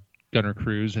 yards for Gunnar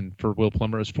Cruz, and for Will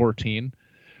Plummer is 14.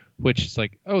 Which is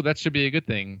like, oh, that should be a good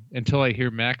thing, until I hear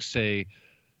Max say,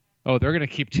 oh, they're going to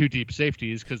keep 2 deep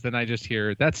safeties, because then I just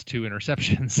hear, that's 2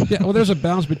 interceptions. Yeah, well, there's a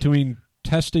balance between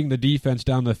testing the defense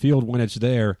down the field when it's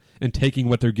there and taking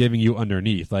what they're giving you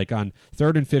underneath. Like on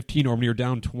 3rd and 15, or when you're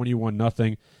down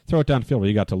 21-0, throw it downfield where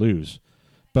you got to lose.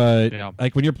 But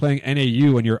like when you're playing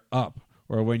NAU and you're up,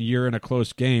 or when you're in a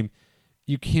close game,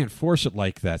 you can't force it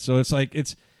like that. So it's like,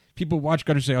 people watch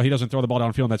Gunnar say, oh, he doesn't throw the ball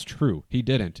downfield, and that's true. He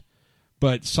didn't.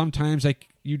 But sometimes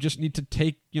you just need to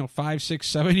take 5, 6,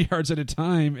 7 yards at a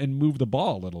time and move the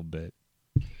ball a little bit.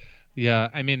 Yeah,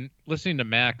 I mean, listening to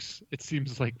Max, it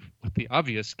seems like what the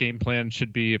obvious game plan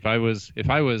should be if I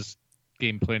was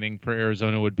game planning for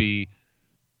Arizona would be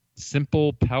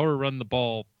simple power run the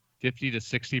ball 50 to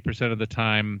 60% of the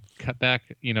time, cut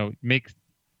back, make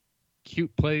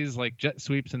cute plays like jet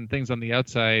sweeps and things on the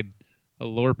outside, a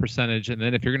lower percentage, and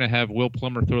then if you're going to have Will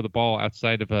Plummer throw the ball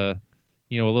outside of a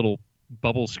little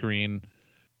bubble screen,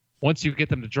 once you get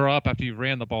them to draw up after you've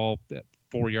ran the ball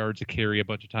 4 yards a carry a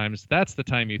bunch of times, that's the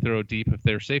time you throw deep if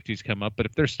their safeties come up. But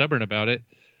if they're stubborn about it,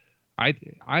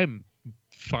 I'm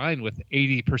fine with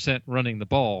 80% running the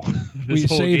ball. We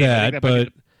say that, but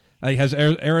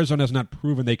Arizona has not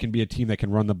proven they can be a team that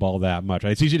can run the ball that much.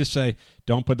 It's easy to say,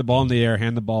 don't put the ball in the air,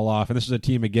 hand the ball off, and this is a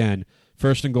team, again,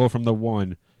 1st and goal from the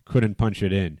 1, couldn't punch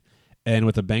it in. And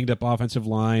with a banged-up offensive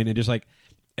line, and just like,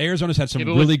 Arizona's had some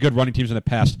really good running teams in the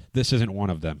past. This isn't one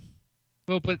of them.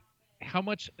 Well, but how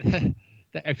much...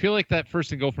 I feel like that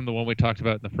 1st and goal from the 1 we talked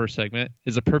about in the first segment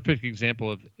is a perfect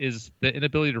example of, is the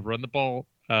inability to run the ball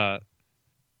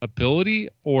ability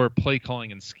or play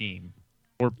calling and scheme,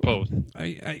 or both?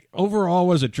 Overall,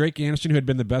 was it Drake Anderson, who had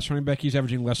been the best running back? He's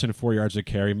averaging less than 4 yards a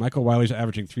carry. Michael Wiley's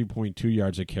averaging 3.2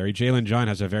 yards a carry. Jalen John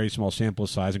has a very small sample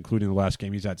size, including the last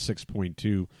game. He's at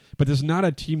 6.2. But this is not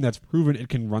a team that's proven it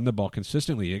can run the ball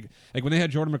consistently. Like when they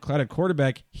had Jordan McLeod at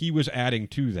quarterback, he was adding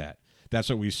to that. That's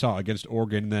what we saw against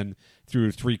Oregon, and then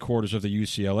through 3/4 of the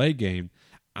UCLA game.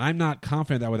 I'm not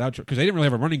confident that without, because they didn't really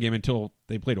have a running game until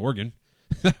they played Oregon.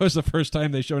 That was the first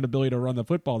time they showed an ability to run the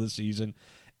football this season.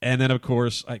 And then, of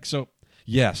course,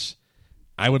 yes,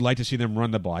 I would like to see them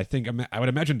run the ball. I would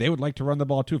imagine they would like to run the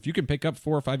ball too. If you can pick up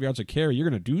 4 or 5 yards a carry, you're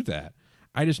going to do that.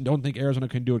 I just don't think Arizona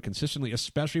can do it consistently,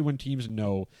 especially when teams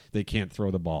know they can't throw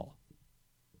the ball.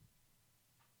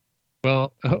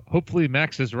 Well, hopefully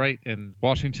Max is right, and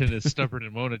Washington is stubborn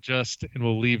and won't adjust, and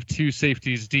will leave 2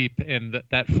 safeties deep, and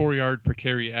that 4 yard per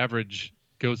carry average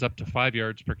goes up to 5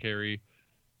 yards per carry,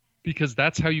 because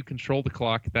that's how you control the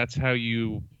clock. That's how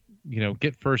you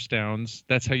get first downs.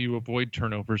 That's how you avoid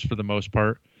turnovers for the most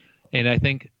part. And I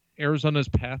think Arizona's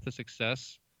path to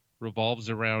success revolves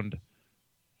around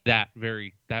that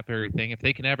very thing. If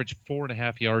they can average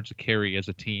 4.5 yards a carry as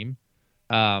a team,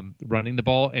 running the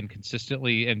ball and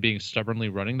consistently and being stubbornly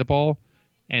running the ball,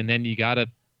 and then you gotta,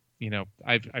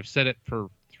 I've said it for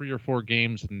 3 or 4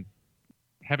 games and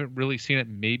haven't really seen it.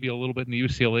 Maybe a little bit in the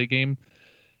UCLA game.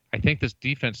 I think this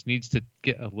defense needs to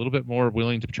get a little bit more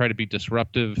willing to try to be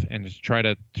disruptive and to try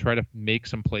to make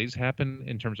some plays happen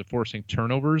in terms of forcing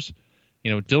turnovers.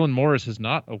 Dylan Morris is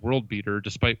not a world beater,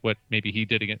 despite what maybe he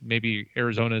did against. Maybe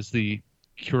Arizona is the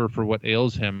cure for what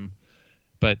ails him,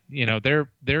 but their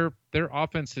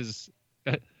offense is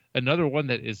another one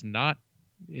that is not.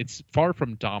 It's far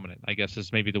from dominant, I guess,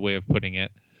 is maybe the way of putting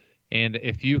it. And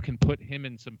if you can put him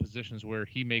in some positions where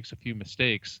he makes a few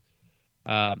mistakes,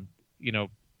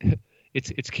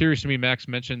 it's curious to me. Max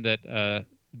mentioned that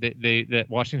that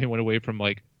Washington went away from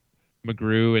like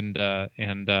McGrew and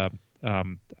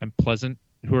Pleasant,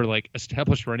 who are like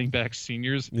established running back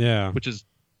seniors. Yeah, which is.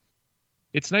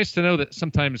 It's nice to know that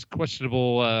sometimes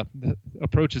questionable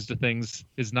approaches to things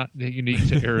is not unique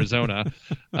to Arizona,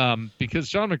 because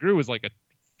Sean McGrew was like a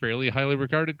fairly highly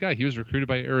regarded guy. He was recruited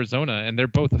by Arizona, and they're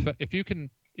both.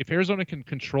 If Arizona can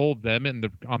control them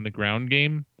on the ground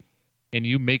game, and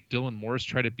you make Dylan Morris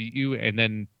try to beat you, and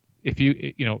then if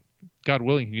you God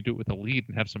willing, you do it with a lead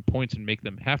and have some points and make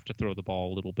them have to throw the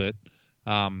ball a little bit.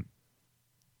 That's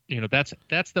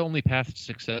the only path to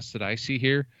success that I see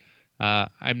here.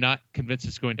 I'm not convinced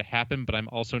it's going to happen, but I'm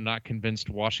also not convinced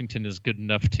Washington is good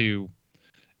enough to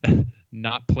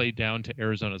not play down to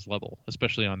Arizona's level,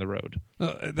 especially on the road.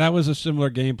 That was a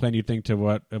similar game plan, you'd think, to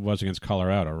what it was against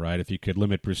Colorado, right? If you could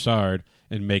limit Broussard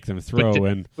and make them throw,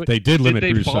 they did limit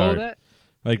Broussard.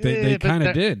 Like they kind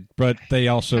of did, but they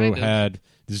also had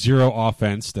zero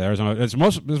offense. It was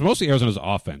mostly Arizona's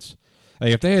offense.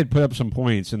 Like if they had put up some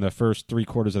points in the first 3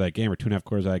 quarters of that game or 2.5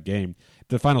 quarters of that game,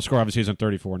 the final score obviously isn't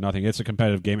 34-0. It's a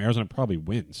competitive game. Arizona probably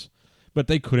wins, but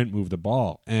they couldn't move the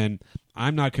ball. And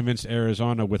I'm not convinced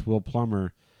Arizona with Will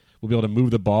Plummer will be able to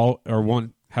move the ball or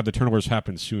have the turnovers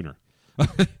happen sooner.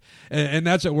 and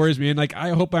that's what worries me. And like I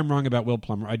hope I'm wrong about Will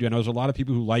Plummer. I do. I know there's a lot of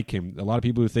people who like him. A lot of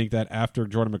people who think that after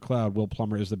Jordan McLeod, Will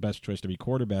Plummer is the best choice to be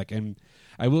quarterback. And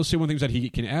I will say one of the things that he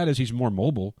can add is he's more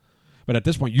mobile. But at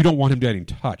this point, you don't want him getting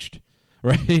touched.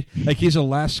 Right? Like he's a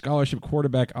last scholarship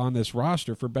quarterback on this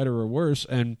roster, for better or worse.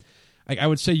 And I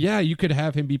would say, yeah, you could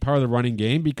have him be part of the running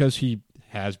game because he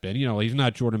has been. He's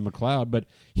not Jordan McLeod, but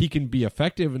he can be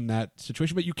effective in that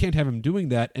situation. But you can't have him doing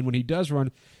that. And when he does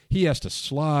run, he has to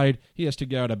slide. He has to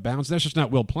get out of bounds. That's just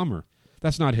not Will Plummer.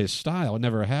 That's not his style. It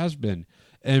never has been.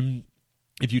 And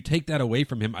if you take that away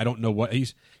from him, I don't know what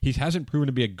he hasn't proven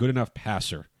to be a good enough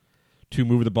passer to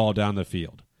move the ball down the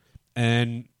field.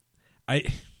 And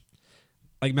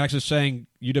like Max is saying,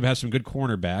 UW has some good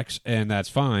cornerbacks, and that's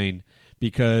fine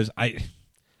because I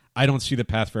don't see the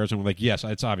path for Arizona. Like, yes,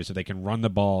 it's obvious that they can run the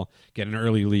ball, get an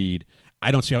early lead.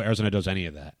 I don't see how Arizona does any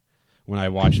of that when I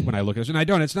look at this. And I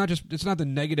don't. It's not the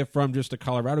negative from just the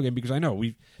Colorado game because I know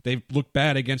they've looked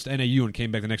bad against NAU and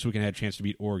came back the next week and had a chance to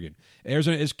beat Oregon.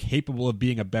 Arizona is capable of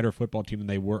being a better football team than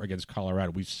they were against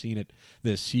Colorado. We've seen it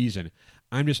this season.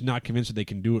 I'm just not convinced that they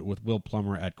can do it with Will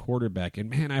Plummer at quarterback. And,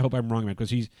 man, I hope I'm wrong, man, because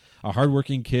he's a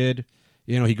hardworking kid.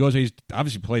 He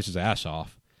obviously plays his ass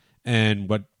off. And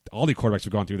what all the quarterbacks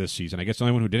have gone through this season. I guess the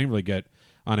only one who didn't really get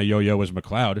on a yo-yo was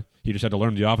McLeod. He just had to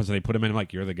learn the offense, and they put him in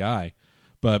like, you're the guy.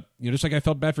 But, just like I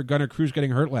felt bad for Gunnar Cruz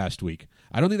getting hurt last week.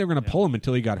 I don't think they were going to pull him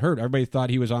until he got hurt. Everybody thought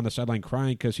he was on the sideline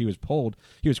crying because he was pulled.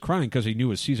 He was crying because he knew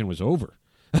his season was over.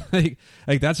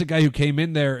 like that's a guy who came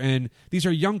in there, and these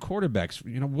are young quarterbacks.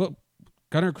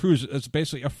 Gunnar Cruz is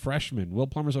basically a freshman. Will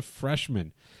Plummer's a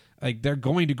freshman. Like, they're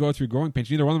going to go through growing pains.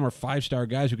 Neither one of them are 5-star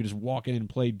guys who can just walk in and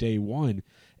play day one.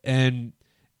 And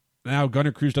now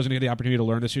Gunnar Cruz doesn't get the opportunity to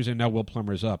learn this season, and now Will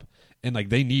Plummer's up. And,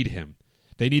 they need him.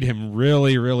 They need him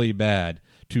really, really bad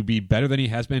to be better than he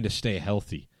has been to stay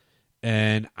healthy.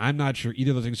 And I'm not sure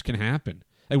either of those things can happen.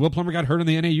 Will Plummer got hurt in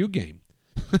the NAU game.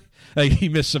 He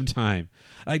missed some time.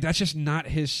 That's just not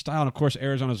his style. And, of course,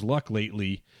 Arizona's luck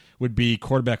lately would be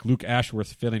quarterback Luke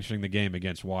Ashworth finishing the game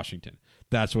against Washington.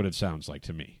 That's what it sounds like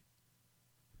to me.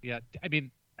 Yeah, I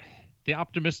mean, the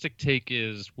optimistic take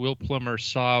is Will Plummer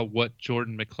saw what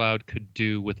Jordan McLeod could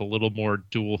do with a little more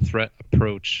dual threat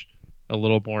approach, a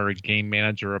little more game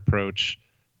manager approach,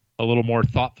 a little more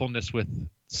thoughtfulness with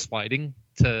sliding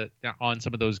on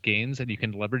some of those gains, and you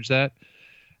can leverage that.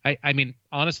 I mean,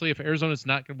 honestly, if Arizona's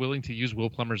not willing to use Will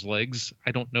Plummer's legs,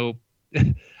 I don't know.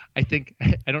 I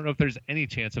don't know if there's any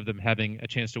chance of them having a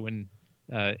chance to win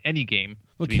any game.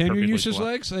 Well, can you use his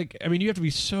legs? You have to be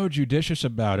so judicious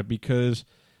about it because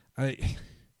I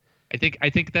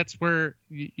think that's where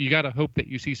you got to hope that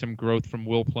you see some growth from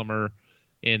Will Plummer.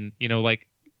 In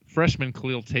freshman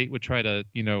Khalil Tate would try to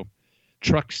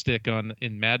truck stick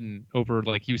in Madden over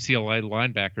UCLA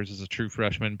linebackers as a true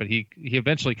freshman, but he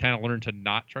eventually kind of learned to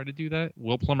not try to do that.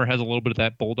 Will Plummer has a little bit of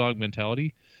that bulldog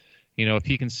mentality. If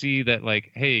he can see that,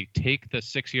 hey, take the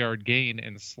 6-yard gain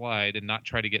and slide and not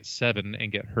try to get 7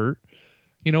 and get hurt,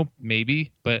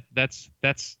 maybe. But that's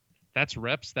that's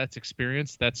reps, that's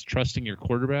experience, that's trusting your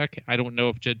quarterback. I don't know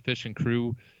if Jedd Fisch and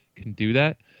crew can do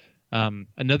that.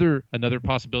 Another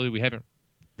possibility we haven't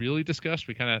really discussed.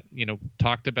 We kind of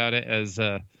talked about it as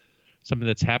something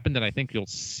that's happened, and I think you'll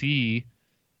see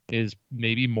is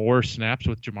maybe more snaps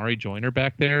with Jamari Joyner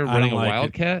back there running a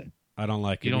Wildcat. I don't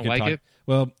like it. You don't like it?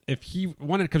 Well, if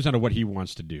it comes down to what he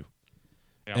wants to do.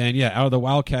 Yeah. And out of the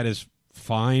Wildcat is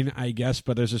fine, I guess,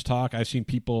 but there's this talk. I've seen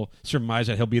people surmise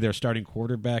that he'll be their starting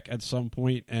quarterback at some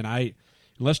point, and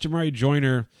unless Jamari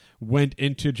Joyner went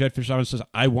into Jedd Fisch's office and says,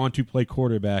 I want to play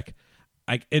quarterback,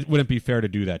 it wouldn't be fair to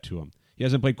do that to him. He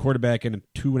hasn't played quarterback in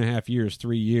 2.5 years,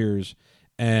 3 years,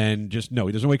 and there's no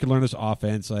way he can learn this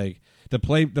offense. Like the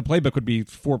playbook would be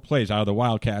 4 plays out of the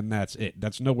Wildcat, and that's it.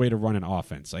 That's no way to run an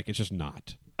offense. Like it's just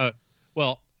not.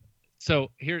 Well,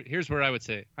 so here's where I would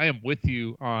say I am with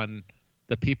you on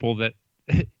the people that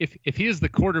if he is the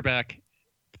quarterback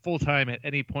full time at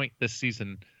any point this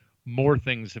season, more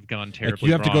things have gone terribly.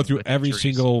 You have to go through every injuries.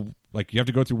 single. Like you have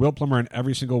to go through Will Plummer and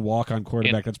every single walk-on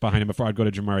quarterback that's behind him before I'd go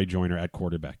to Jamari Joyner at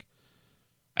quarterback.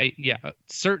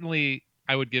 Certainly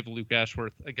I would give Luke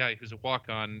Ashworth, a guy who's a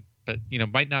walk-on, but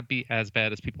might not be as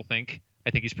bad as people think.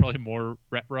 I think he's probably more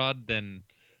ret rod than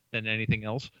anything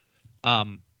else.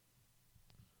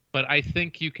 But I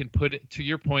think you can put it to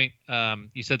your point.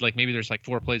 You said like maybe there's like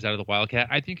 4 plays out of the Wildcat.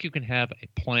 I think you can have a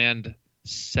planned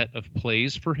set of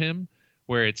plays for him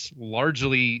where it's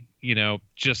largely,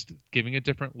 just giving a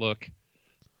different look,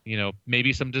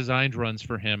 maybe some designed runs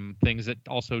for him, things that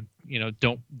also,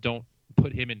 don't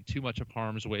put him in too much of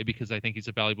harm's way, because I think he's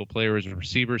a valuable player as a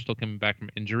receiver, still coming back from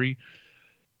injury.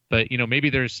 But, maybe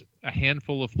there's a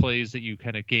handful of plays that you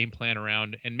kind of game plan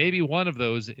around. And maybe one of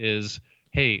those is,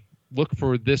 hey, look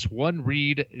for this one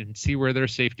read and see where their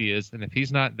safety is. And if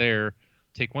he's not there,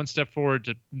 take one step forward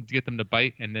to get them to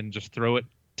bite, and then just throw it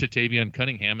to Tavion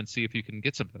Cunningham and see if you can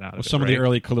get something out of it. Some of the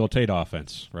early Khalil Tate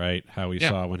offense, right? How we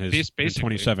saw when in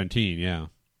 2017, yeah.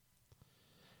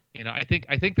 I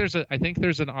think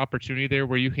there's an opportunity there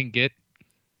where you can get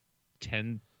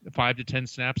 5 to 10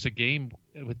 snaps a game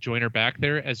with Joyner back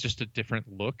there as just a different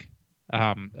look,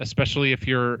 especially if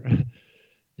you're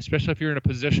in a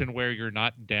position where you're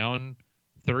not down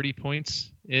 30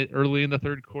 points early in the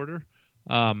third quarter.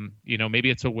 Maybe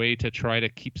it's a way to try to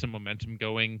keep some momentum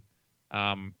going.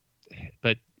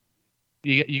 But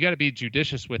you got to be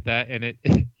judicious with that, and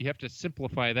you have to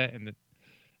simplify that, and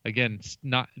again,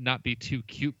 not be too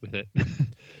cute with it.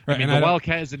 Right, the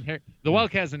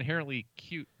Wildcat is inherently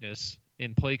cuteness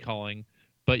in play calling,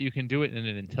 but you can do it in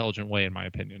an intelligent way, in my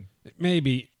opinion.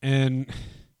 Maybe, and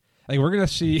we're gonna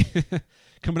see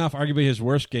coming off arguably his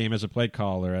worst game as a play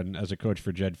caller and as a coach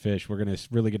for Jedd Fisch, we're gonna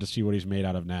really get to see what he's made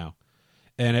out of now.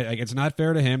 And it's not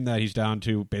fair to him that he's down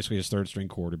to basically his third string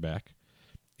quarterback.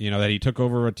 That he took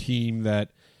over a team that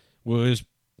was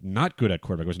not good at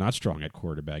quarterback, was not strong at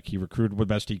quarterback. He recruited the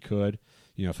best he could.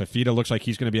 Fafita looks like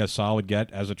he's going to be a solid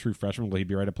get as a true freshman. Will he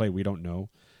be ready to play? We don't know.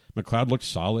 McLeod looked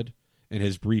solid in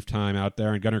his brief time out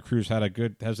there, and Gunnar Cruz has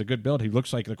a good build. He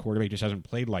looks like the quarterback, he just hasn't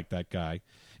played like that guy.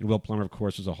 And Will Plummer, of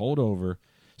course, is a holdover.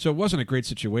 So it wasn't a great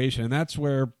situation, and that's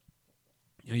where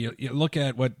you look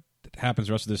at what happens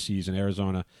the rest of this season.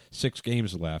 Arizona, 6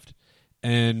 games left,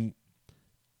 and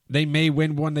they may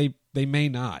win one, they may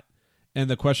not. And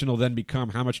the question will then become,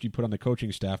 how much do you put on the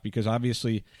coaching staff? Because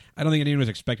obviously, I don't think anyone was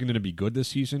expecting them to be good this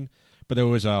season, but there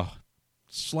was a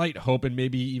slight hope and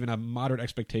maybe even a moderate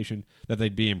expectation that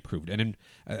they'd be improved. And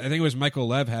I think it was Michael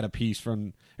Lev had a piece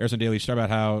from Arizona Daily Star about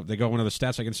how they go one of the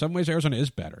stats, like in some ways Arizona is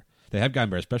better. They have gotten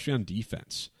better, especially on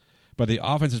defense. But the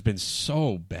offense has been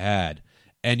so bad.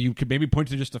 And you could maybe point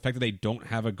to just the fact that they don't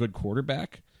have a good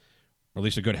quarterback, or at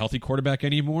least a good healthy quarterback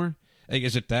anymore.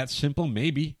 Is it that simple?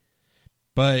 Maybe.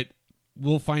 But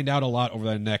we'll find out a lot over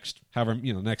the next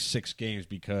 6 games,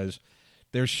 because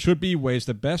there should be ways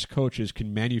the best coaches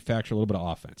can manufacture a little bit of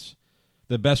offense.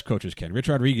 The best coaches can. Rich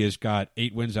Rodriguez got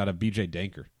 8 wins out of B.J.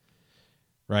 Danker,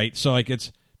 right? So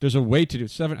there's a way to do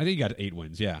 7. I think he got 8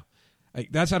 wins. Yeah,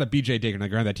 that's out of B.J. Danker. Now,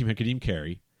 granted, that team had Kadeem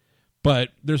Carey, but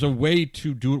there's a way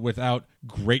to do it without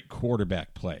great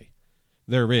quarterback play.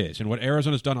 There is. And what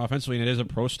Arizona's done offensively, and it is a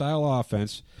pro-style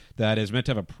offense that is meant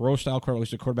to have a pro-style quarterback, at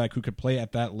least a quarterback who could play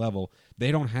at that level,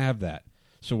 they don't have that.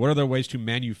 So what are the ways to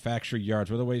manufacture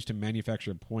yards? What are the ways to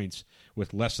manufacture points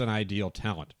with less than ideal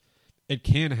talent? It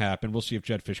can happen. We'll see if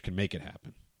Jedd Fisch can make it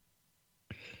happen.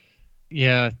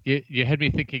 Yeah, you had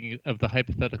me thinking of the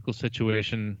hypothetical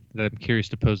situation that I'm curious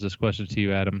to pose this question to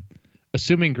you, Adam.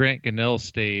 Assuming Grant Gunnell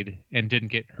stayed and didn't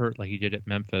get hurt like he did at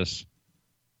Memphis,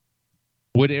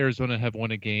 would Arizona have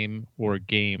won a game or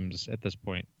games at this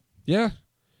point? Yeah.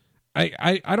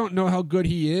 I don't know how good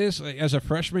he is. As a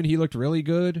freshman, he looked really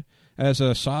good. As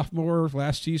a sophomore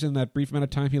last season, that brief amount of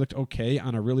time, he looked okay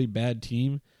on a really bad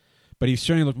team. But he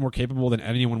certainly looked more capable than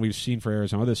anyone we've seen for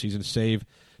Arizona this season, save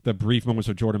the brief moments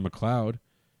of Jordan McLeod.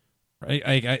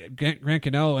 Right? Grant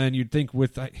Cannell, and you'd think you'll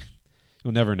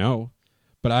never know,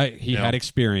 but he had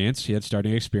experience. He had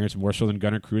starting experience more so than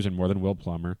Gunnar Cruz and more than Will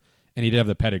Plummer, and he did have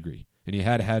the pedigree, and he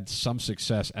had some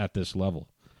success at this level.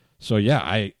 So, yeah,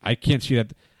 I can't see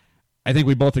that. I think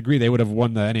we both agree they would have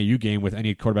won the NAU game with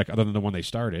any quarterback other than the one they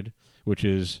started, which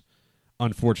is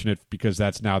unfortunate because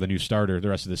that's now the new starter the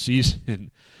rest of the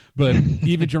season. But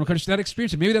even Jordan McLeod, that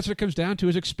experience, and maybe that's what it comes down to,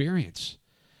 is experience.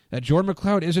 That Jordan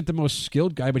McLeod isn't the most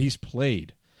skilled guy, but he's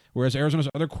played, whereas Arizona's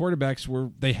other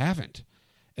quarterbacks they haven't.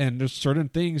 And there's certain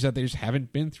things that they just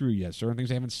haven't been through yet, certain things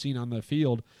they haven't seen on the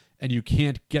field, and you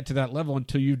can't get to that level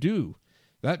until you do.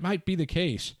 That might be the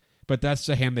case, but that's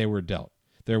the hand they were dealt.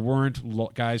 There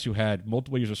weren't guys who had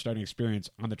multiple years of starting experience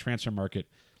on the transfer market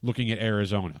looking at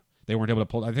Arizona. They weren't able to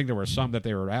pull. I think there were some that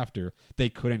they were after. They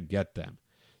couldn't get them.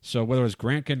 So whether it was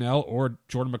Grant Cannell or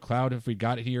Jordan McLeod, if we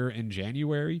got here in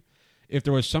January, if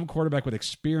there was some quarterback with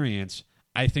experience,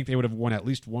 I think they would have won at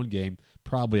least one game,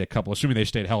 probably a couple, assuming they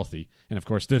stayed healthy. And, of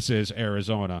course, this is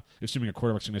Arizona. Assuming a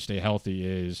quarterback's going to stay healthy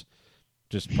is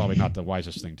just probably not the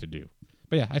wisest thing to do.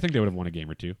 But, yeah, I think they would have won a game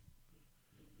or two.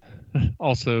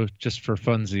 Also, just for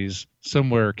funsies,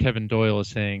 somewhere Kevin Doyle is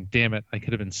saying, damn it, I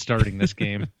could have been starting this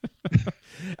game.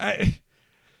 I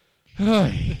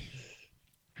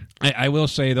will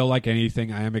say, though, like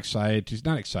anything, I am excited. He's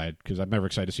not excited because I'm never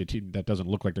excited to see a team that doesn't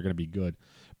look like they're going to be good.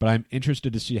 But I'm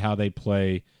interested to see how they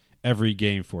play every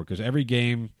game for it, because every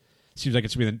game seems like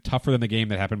it's going to be tougher than the game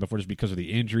that happened before just because of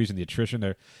the injuries and the attrition.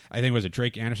 I think it was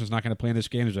Drake Anderson's not going to play in this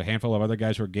game. There's a handful of other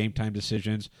guys who are game-time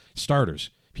decisions, starters,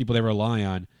 people they rely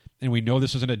on. And we know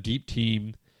this isn't a deep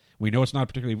team. We know it's not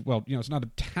particularly, it's not a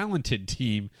talented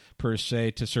team per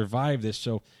se to survive this.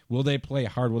 So will they play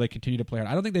hard? Will they continue to play hard?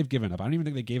 I don't think they've given up. I don't even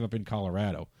think they gave up in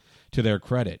Colorado, to their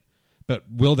credit. But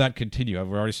will that continue?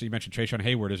 I've already seen you mentioned Trayshawn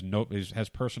Hayward has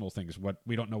personal things.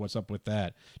 We don't know what's up with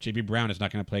that. J.B. Brown is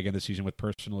not going to play again this season with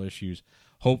personal issues.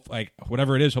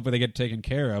 Whatever it is, hopefully they get taken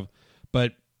care of.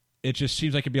 But it just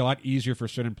seems like it'd be a lot easier for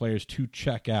certain players to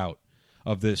check out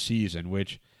of this season,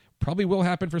 which probably will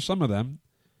happen for some of them.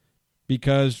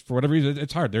 Because for whatever reason,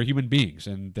 it's hard. They're human beings,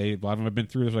 and a lot of them have been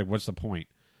through this. Like, what's the point?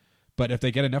 But if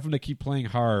they get enough of them to keep playing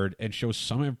hard and show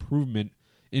some improvement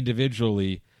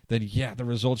individually, then yeah, the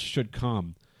results should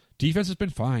come. Defense has been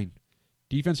fine.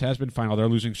 Defense has been fine, although they're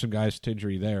losing some guys to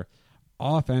injury there.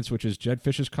 Offense, which is Jed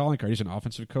Fish's calling card, he's an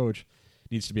offensive coach,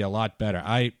 needs to be a lot better.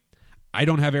 I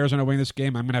don't have Arizona winning this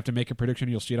game. I'm going to have to make a prediction.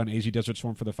 You'll see it on AZ Desert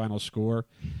Storm for the final score.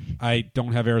 I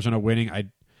don't have Arizona winning.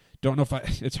 I don't know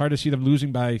it's hard to see them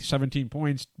losing by 17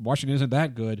 points. Washington isn't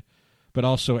that good, but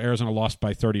also Arizona lost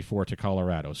by 34 to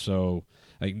Colorado. So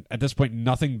at this point,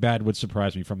 nothing bad would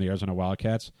surprise me from the Arizona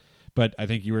Wildcats. But I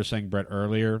think you were saying, Brett,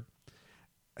 earlier,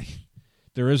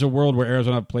 there is a world where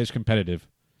Arizona plays competitive.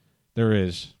 There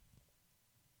is.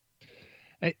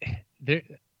 The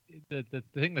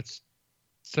thing that's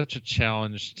such a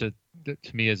challenge to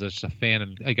me as just a fan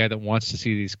and a guy that wants to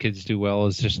see these kids do well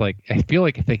is just like, I feel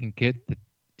like if they can get the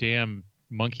damn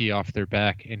monkey off their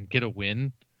back and get a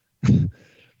win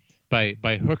by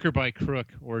hook or by crook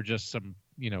or just some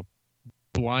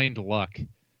blind luck,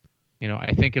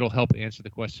 I think it'll help answer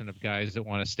the question of guys that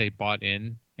want to stay bought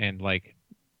in and let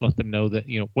them know that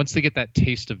once they get that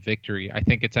taste of victory, I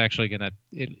think it's actually gonna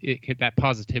that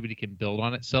positivity can build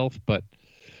on itself. But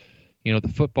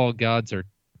the football gods are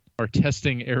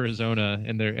testing Arizona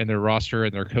and their roster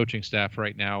and their coaching staff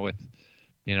right now with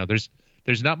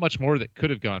there's not much more that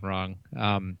could have gone wrong.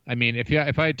 I mean,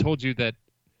 if I had told you that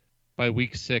by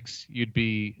week 6 you'd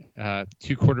be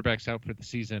 2 quarterbacks out for the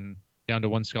season, down to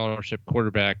 1 scholarship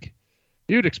quarterback,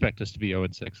 you'd expect us to be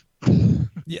 0-6.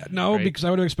 Yeah, no, right? Because I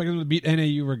would have expected them to beat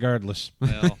NAU regardless.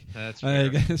 Well, that's fair. I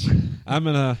guess I'm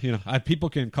gonna, people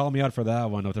can call me out for that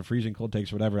one with the freezing cold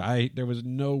takes or whatever. There was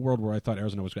no world where I thought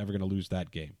Arizona was ever going to lose that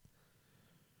game.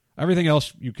 Everything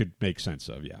else you could make sense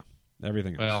of, yeah.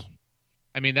 Everything else. Well,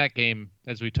 I mean, that game,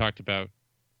 as we talked about,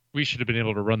 we should have been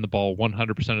able to run the ball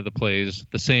 100% of the plays,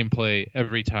 the same play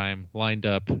every time, lined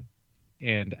up,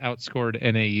 and outscored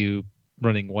NAU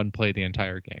running one play the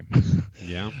entire game.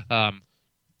 Yeah.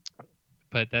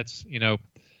 But that's it's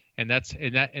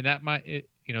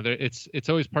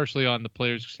always partially on the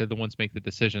players because they're the ones make the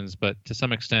decisions, but to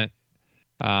some extent,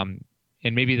 and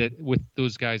maybe that with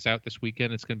those guys out this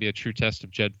weekend, it's going to be a true test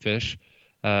of Jed Fish.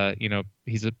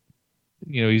 He's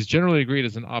generally agreed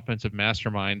as an offensive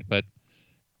mastermind, but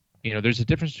there's a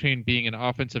difference between being an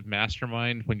offensive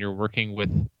mastermind when you're working with,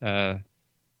 the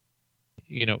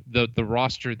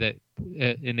roster that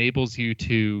enables you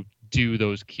to do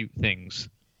those cute things.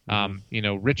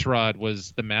 Rich Rod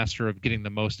was the master of getting the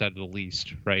most out of the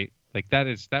least, right? Like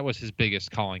that was his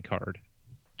biggest calling card,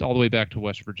 all the way back to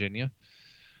West Virginia.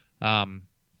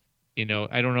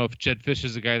 I don't know if Jed Fish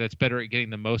is a guy that's better at getting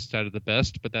the most out of the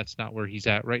best, but that's not where he's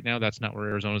at right now. That's not where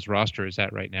Arizona's roster is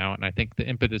at right now. And I think the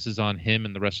impetus is on him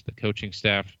and the rest of the coaching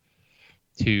staff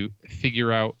to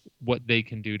figure out what they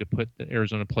can do to put the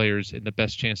Arizona players in the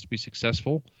best chance to be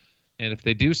successful. And if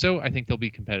they do so, I think they'll be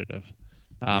competitive.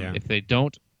 If they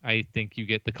don't, I think you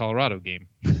get the Colorado game.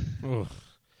 Oh,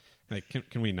 like,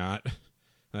 can we not?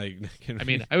 Like,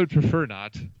 I would prefer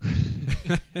not.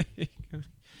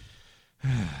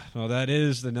 Well, that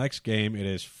is the next game. It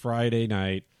is Friday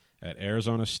night at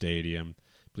Arizona Stadium.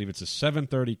 I believe it's a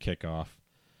 7:30 kickoff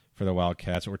for the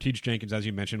Wildcats. Ortiz Jenkins, as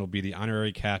you mentioned, will be the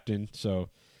honorary captain. So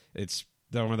it's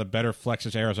one of the better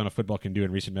flexes Arizona football can do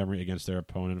in recent memory against their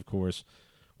opponent, of course.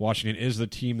 Washington is the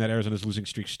team that Arizona's losing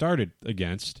streak started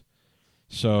against.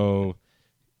 So,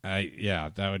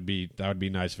 that would be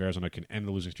nice if Arizona can end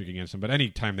the losing streak against them. But any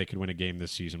time they could win a game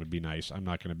this season would be nice. I'm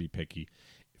not going to be picky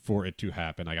for it to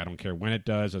happen. Like, I don't care when it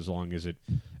does, as long as it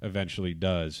eventually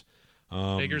does.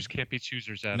 Beggars can't be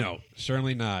choosers, Adam. No,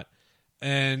 certainly not.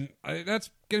 And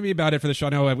that's going to be about it for the show. I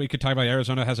know we could talk about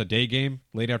Arizona has a day game,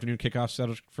 late afternoon kickoff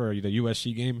settled for the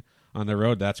USC game on the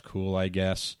road. That's cool, I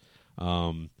guess.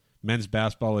 Men's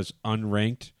basketball is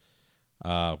unranked.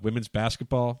 Women's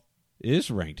basketball is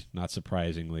ranked, not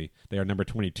surprisingly. They are number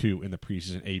 22 in the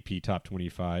preseason AP Top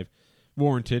 25.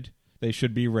 Warranted. They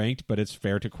should be ranked, but it's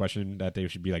fair to question that they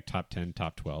should be like top 10,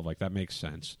 top 12. Like, that makes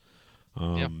sense.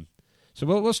 So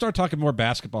we'll start talking more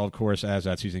basketball, of course, as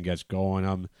that season gets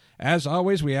going. As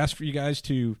always, we ask for you guys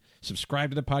to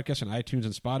subscribe to the podcast on iTunes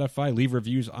and Spotify. Leave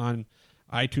reviews on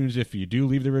iTunes. If you do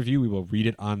leave the review, we will read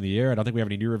it on the air. I don't think we have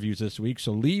any new reviews this week,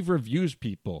 so leave reviews,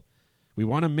 people. We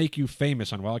want to make you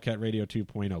famous on Wildcat Radio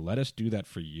 2.0. Let us do that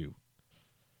for you.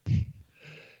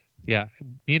 Yeah,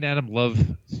 me and Adam love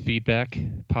feedback,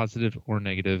 positive or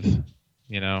negative.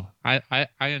 I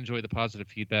enjoy the positive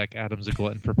feedback. Adam's a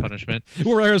glutton for punishment.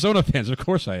 We're Arizona fans. Of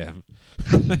course I am.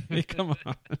 Hey, come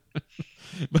on.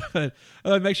 But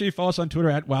make sure you follow us on Twitter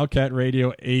at Wildcat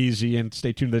Radio AZ and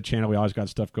stay tuned to the channel. We always got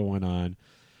stuff going on.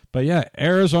 But yeah,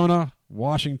 Arizona,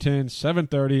 Washington,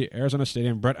 7:30, Arizona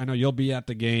Stadium. Brett, I know you'll be at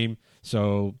the game,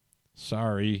 so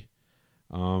sorry.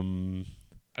 I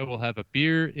will have a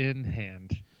beer in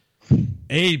hand.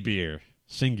 A beer,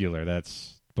 singular.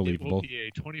 That's believable. It will be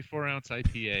a 24-ounce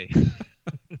IPA.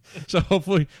 So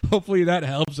hopefully that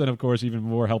helps. And, of course, even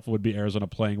more helpful would be Arizona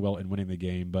playing well and winning the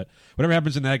game. But whatever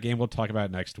happens in that game, we'll talk about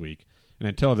it next week. And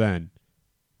until then,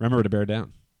 remember to bear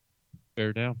down.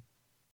 Bear down.